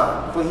you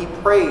signed, for he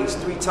prays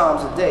 3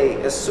 times a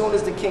day. As soon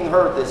as the king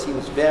heard this, he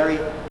was very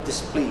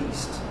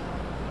displeased.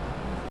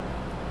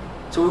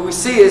 So what we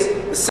see is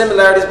the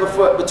similarities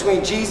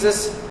between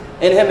Jesus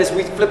and him. As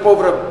we flip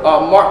over to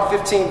Mark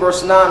 15,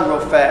 verse 9 real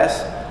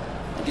fast.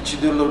 I'll get you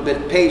to do a little bit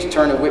of page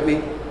turning with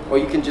me, or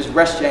you can just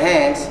rest your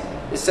hands.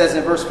 It says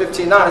in verse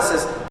 15:9, it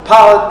says,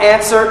 Pilate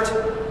answered,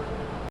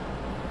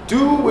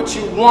 do what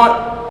you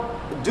want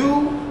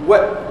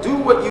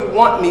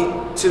me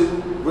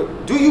to,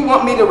 do you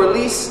want me to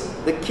release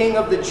the king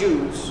of the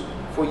Jews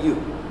for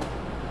you?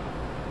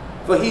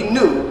 For he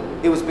knew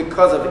it was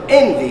because of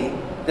envy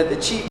that the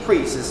chief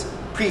priests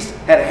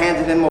had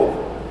handed him over.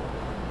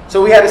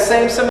 So we had the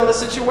same similar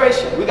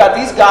situation. We got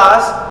these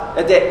guys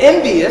that they're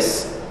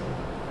envious,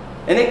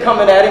 and they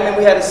coming at him, and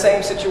we had the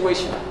same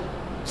situation.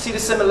 See the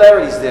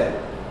similarities there.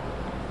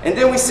 And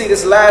then we see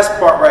this last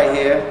part right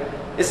here.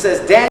 It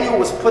says, Daniel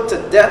was put to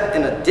death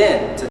in a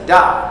den to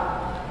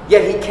die,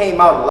 yet he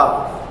came out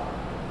alive.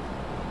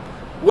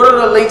 What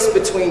are the links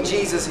between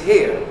Jesus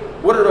here?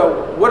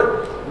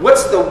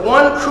 What's the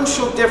one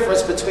crucial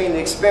difference between the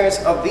experience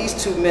of these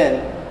two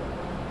men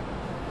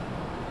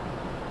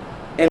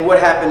and what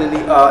happened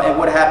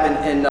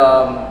in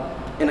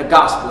the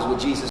Gospels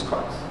with Jesus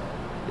Christ?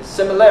 There's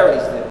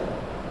similarities there.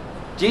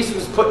 Jesus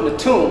was put in the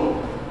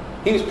tomb.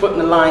 He was put in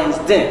the lion's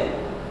den.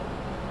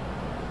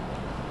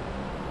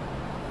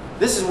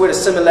 This is where the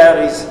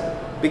similarities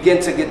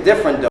begin to get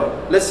different, though.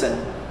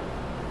 Listen.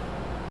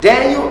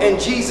 Daniel and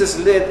Jesus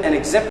lived an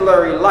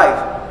exemplary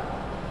life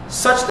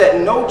such that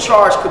no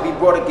charge could be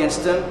brought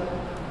against them.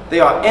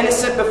 They are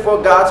innocent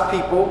before God's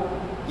people,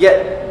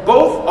 yet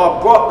both are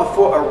brought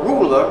before a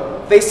ruler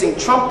facing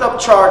trumped up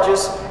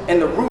charges,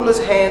 and the ruler's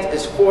hand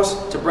is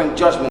forced to bring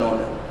judgment on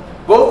them.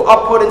 Both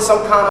are put in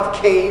some kind of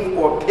cave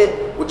or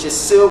pit which is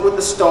sealed with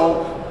a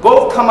stone.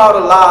 Both come out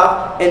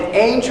alive, and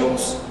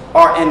angels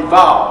are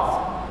involved.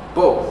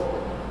 Both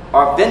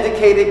are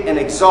vindicated and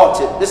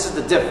exalted. This is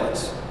the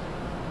difference.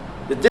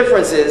 The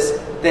difference is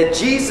that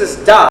Jesus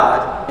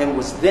died and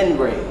was then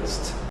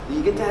raised. Do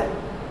you get that?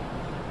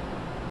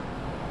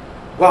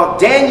 While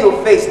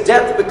Daniel faced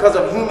death because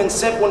of human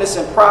sinfulness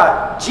and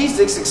pride,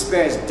 Jesus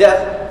experienced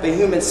death for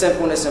human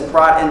sinfulness and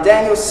pride. In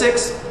Daniel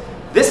 6,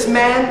 this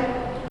man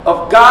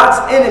of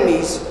God's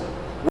enemies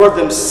were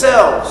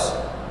themselves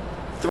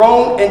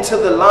thrown into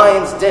the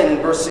lion's den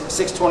in verse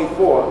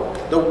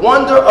 624. The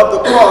wonder of the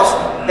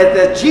cross is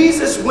that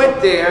Jesus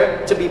went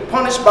there to be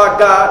punished by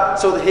God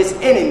so that his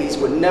enemies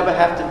would never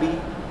have to be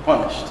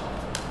punished.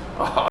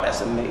 Oh,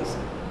 that's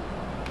amazing.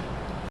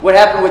 What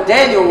happened with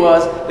Daniel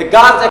was the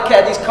guys that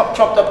had these trumped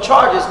up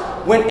charges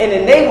went in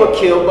and they were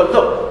killed. But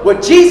look,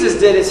 what Jesus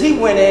did is he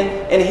went in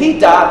and he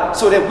died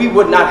so that we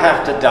would not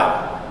have to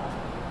die.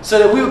 so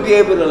that we would be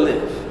able to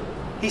live.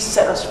 He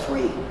set us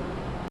free.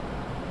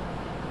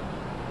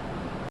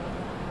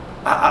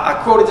 I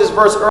quoted this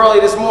verse early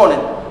this morning.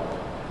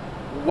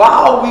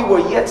 While we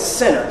were yet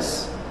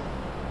sinners,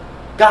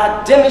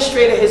 God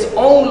demonstrated his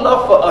own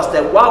love for us,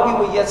 that while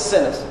we were yet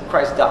sinners,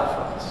 Christ died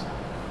for us.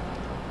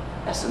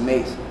 That's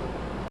amazing.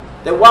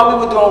 That while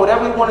we were doing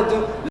whatever we want to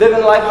do,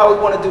 living life how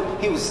we want to do,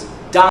 he was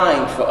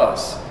dying for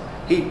us.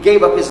 He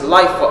gave up his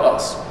life for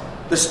us.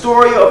 The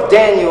story of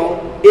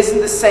Daniel isn't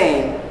the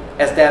same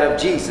as that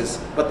of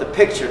Jesus, but the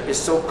picture is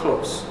so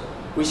close.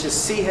 We should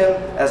see him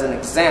as an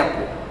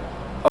example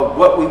of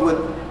what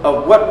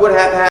would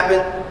have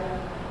happened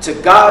to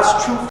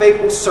God's true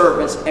faithful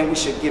servants, and we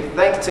should give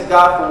thanks to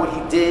God for what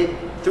he did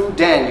through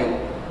Daniel,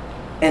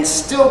 and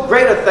still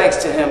greater thanks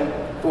to him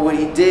for what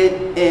he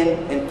did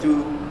in and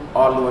through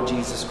our Lord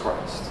Jesus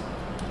Christ.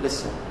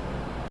 Listen,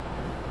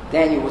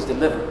 Daniel was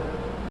delivered,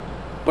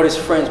 but his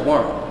friends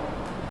weren't.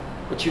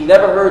 But you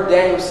never heard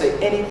Daniel say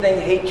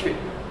anything hatred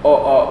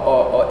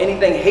or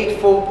anything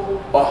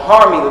hateful or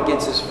harming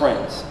against his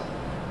friends.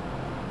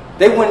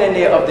 They went in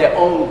there of their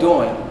own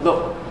doing.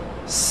 Look,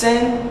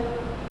 sin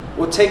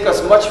will take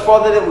us much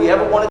farther than we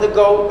ever wanted to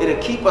go.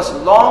 It'll keep us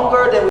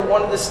longer than we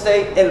wanted to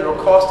stay, and it'll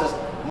cost us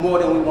more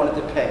than we wanted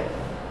to pay.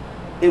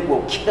 It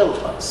will kill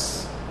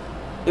us.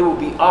 It will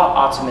be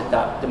our ultimate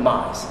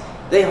demise.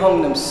 They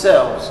hung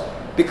themselves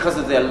because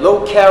of their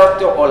low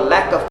character or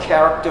lack of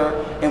character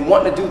and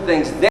wanting to do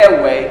things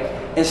their way.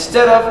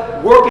 Instead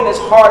of working as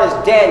hard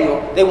as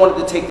Daniel, they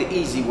wanted to take the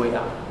easy way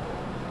out.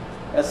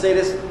 I say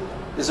this,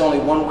 there's only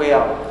one way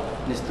out,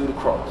 and it's through the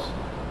cross.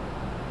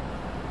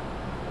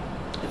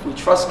 If we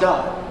trust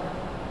God,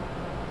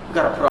 we've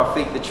got to put our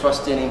faith and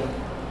trust in him,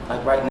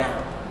 like right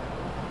now.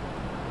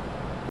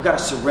 We've got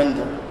to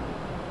surrender.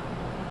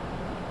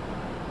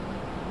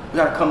 We've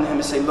got to come to him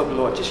and say, look,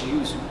 Lord, just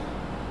use me.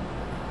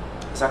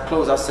 As I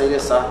close, I'll say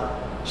this. I'll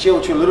share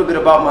with you a little bit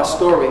about my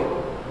story.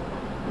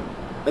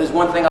 There's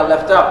one thing I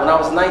left out. When I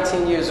was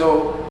 19 years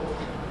old,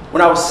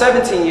 when I was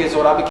 17 years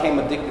old, I became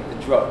addicted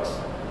to drugs,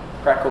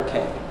 crack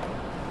cocaine.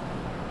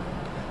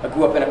 I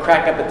grew up in a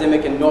crack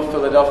epidemic in North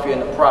Philadelphia in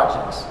the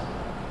projects.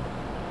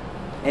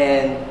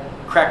 And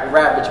crack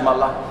ravaged my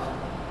life.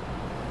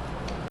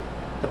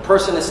 The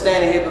person that's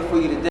standing here before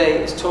you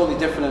today is totally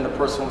different than the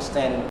person who was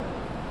standing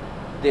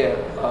there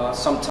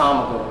some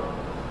time ago.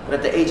 But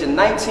at the age of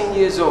 19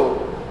 years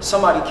old,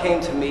 somebody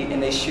came to me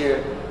and they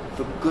shared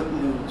the good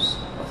news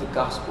of the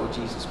gospel of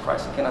Jesus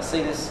Christ. And can I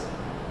say this?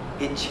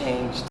 It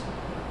changed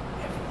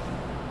everything.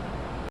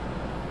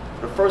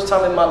 For the first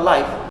time in my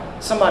life,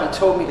 somebody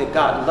told me that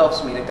God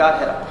loves me, that God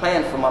had a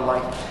plan for my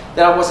life,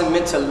 that I wasn't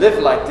meant to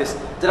live like this,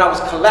 that I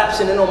was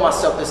collapsing in on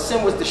myself, that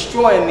sin was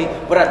destroying me,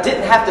 but I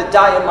didn't have to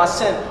die in my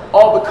sin,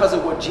 all because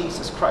of what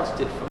Jesus Christ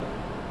did for me.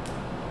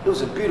 It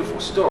was a beautiful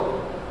story.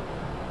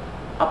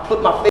 I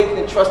put my faith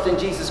and trust in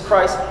Jesus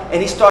Christ,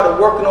 and he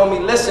started working on me,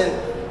 listen,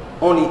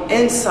 on the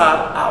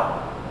inside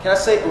out. Can I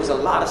say there was a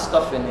lot of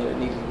stuff in there that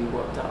needed to be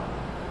worked out.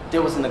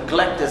 There was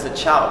neglect as a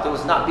child. There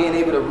was not being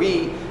able to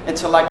read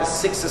until like the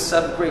 6th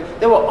or 7th grade.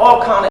 There were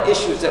all kind of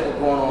issues that were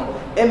going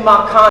on. In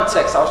my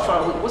context, I was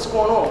trying to look, what's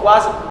going on?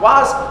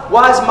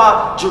 Why is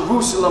my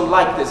Jerusalem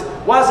like this?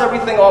 Why is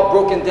everything all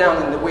broken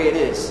down in the way it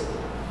is?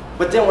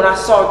 But then when I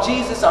saw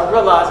Jesus, I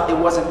realized it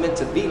wasn't meant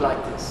to be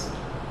like this.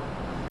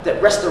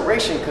 That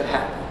restoration could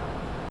happen.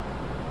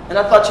 And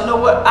I thought, you know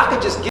what? I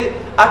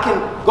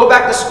can go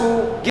back to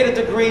school, get a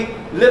degree,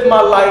 live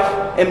my life,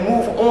 and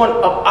move on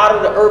up out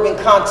of the urban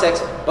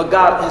context. But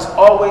God has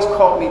always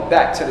called me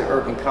back to the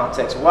urban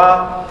context.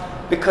 Why?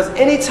 Because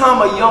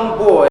anytime a young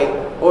boy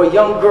or a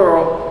young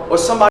girl or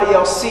somebody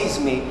else sees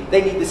me,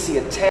 they need to see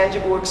a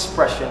tangible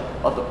expression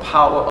of the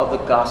power of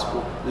the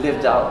gospel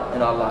lived out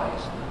in our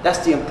lives. That's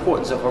the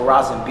importance of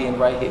Horizon being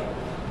right here.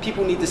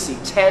 People need to see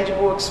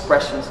tangible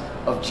expressions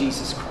of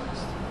Jesus Christ.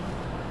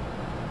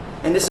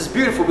 And this is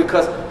beautiful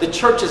because the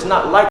church is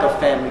not like a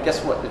family.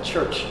 Guess what? The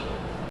church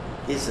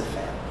is a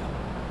family.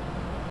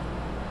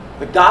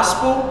 The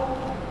gospel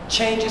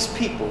changes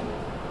people,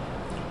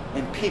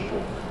 and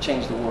people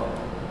change the world.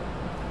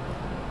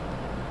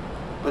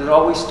 But it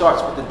always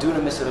starts with the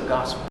dunamis of the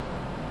gospel.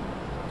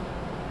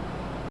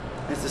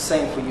 And it's the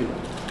same for you.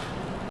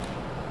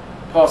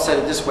 Paul said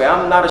it this way,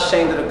 I'm not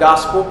ashamed of the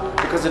gospel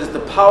because it is the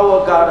power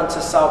of God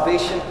unto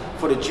salvation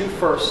for the Jew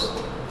first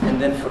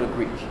and then for the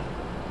Greek.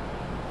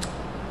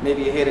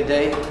 Maybe you're here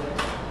today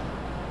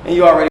and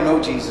you already know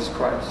Jesus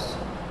Christ.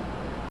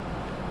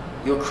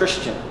 You're a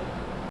Christian.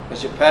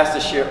 As your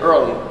pastor shared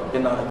earlier,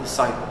 you're not a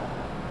disciple.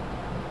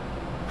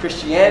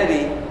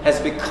 Christianity has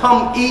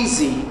become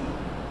easy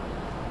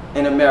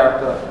in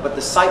America, but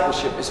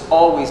discipleship is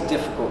always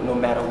difficult no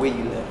matter where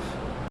you live.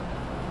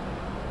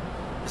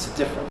 It's a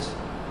difference.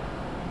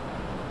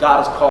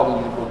 God is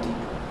calling you to go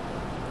deeper.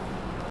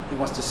 He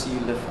wants to see you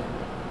live.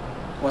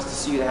 He wants to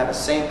see you to have the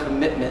same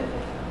commitment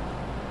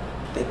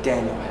that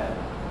Daniel had.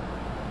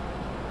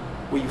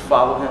 Will you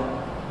follow him?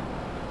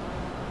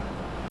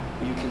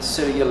 Will you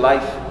consider your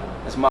life,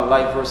 as my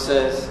life verse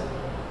says,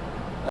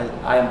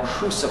 I am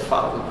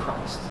crucified with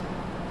Christ.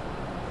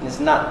 And it's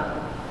not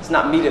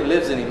not me that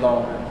lives any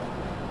longer.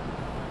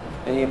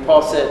 And then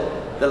Paul said,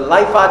 the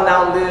life I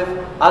now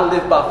live, I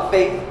live by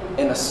faith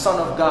in the Son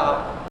of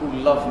God who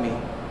loved me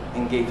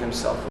and gave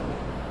himself for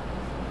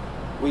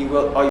me.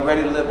 Are you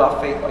ready to live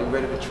by faith? Are you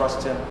ready to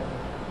trust him?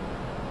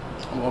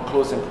 I'm going to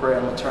close in prayer.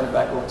 I'm going to turn it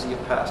back over to your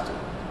pastor.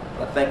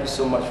 But I thank you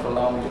so much for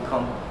allowing me to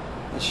come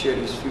and share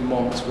these few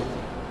moments with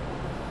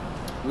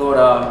you. Lord,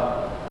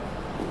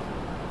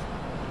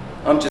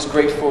 I'm just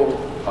grateful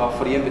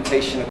for the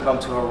invitation to come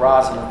to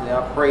Horizon today.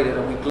 I pray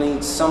that we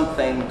glean some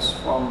things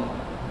from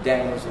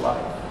Daniel's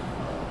life.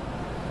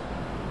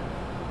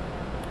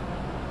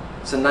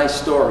 It's a nice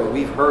story.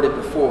 We've heard it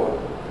before.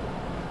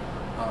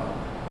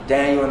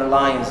 Daniel in the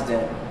lion's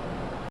den.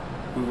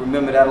 We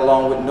remember that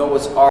along with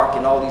Noah's Ark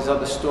and all these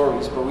other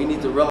stories. But we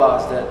need to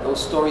realize that those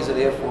stories are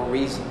there for a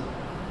reason.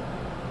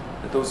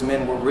 That those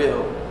men were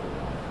real.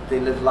 They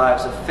lived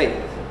lives of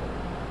faith.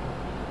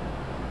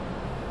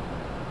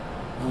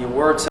 And your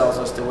word tells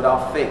us that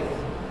without faith,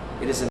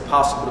 it is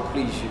impossible to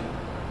please you.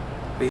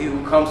 But he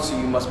who comes to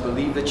you must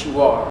believe that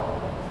you are,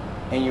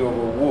 and you are a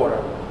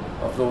rewarder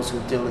of those who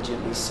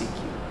diligently seek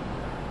you.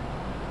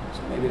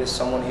 So maybe there's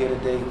someone here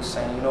today who's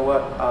saying, you know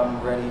what, I'm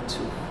ready to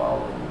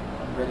follow you.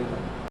 I'm ready to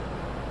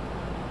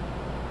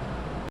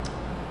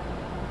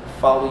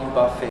follow you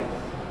by faith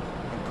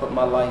and put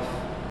my life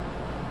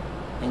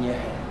in your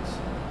hands.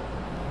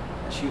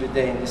 That's you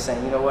today, and you're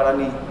saying, you know what, I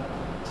need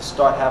to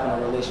start having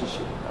a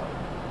relationship with God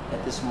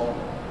at this moment.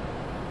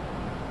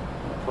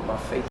 I'm going to put my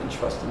faith and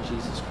trust in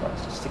Jesus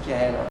Christ. Just stick your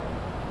hand up.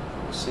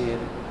 We'll see it.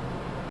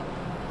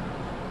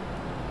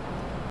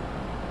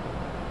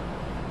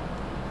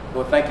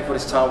 Lord, thank you for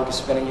this time we can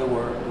spend in your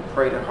word. We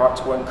pray that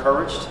hearts were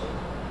encouraged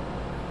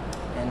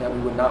and that we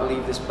would not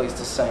leave this place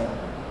the same.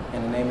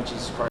 In the name of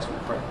Jesus Christ we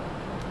pray.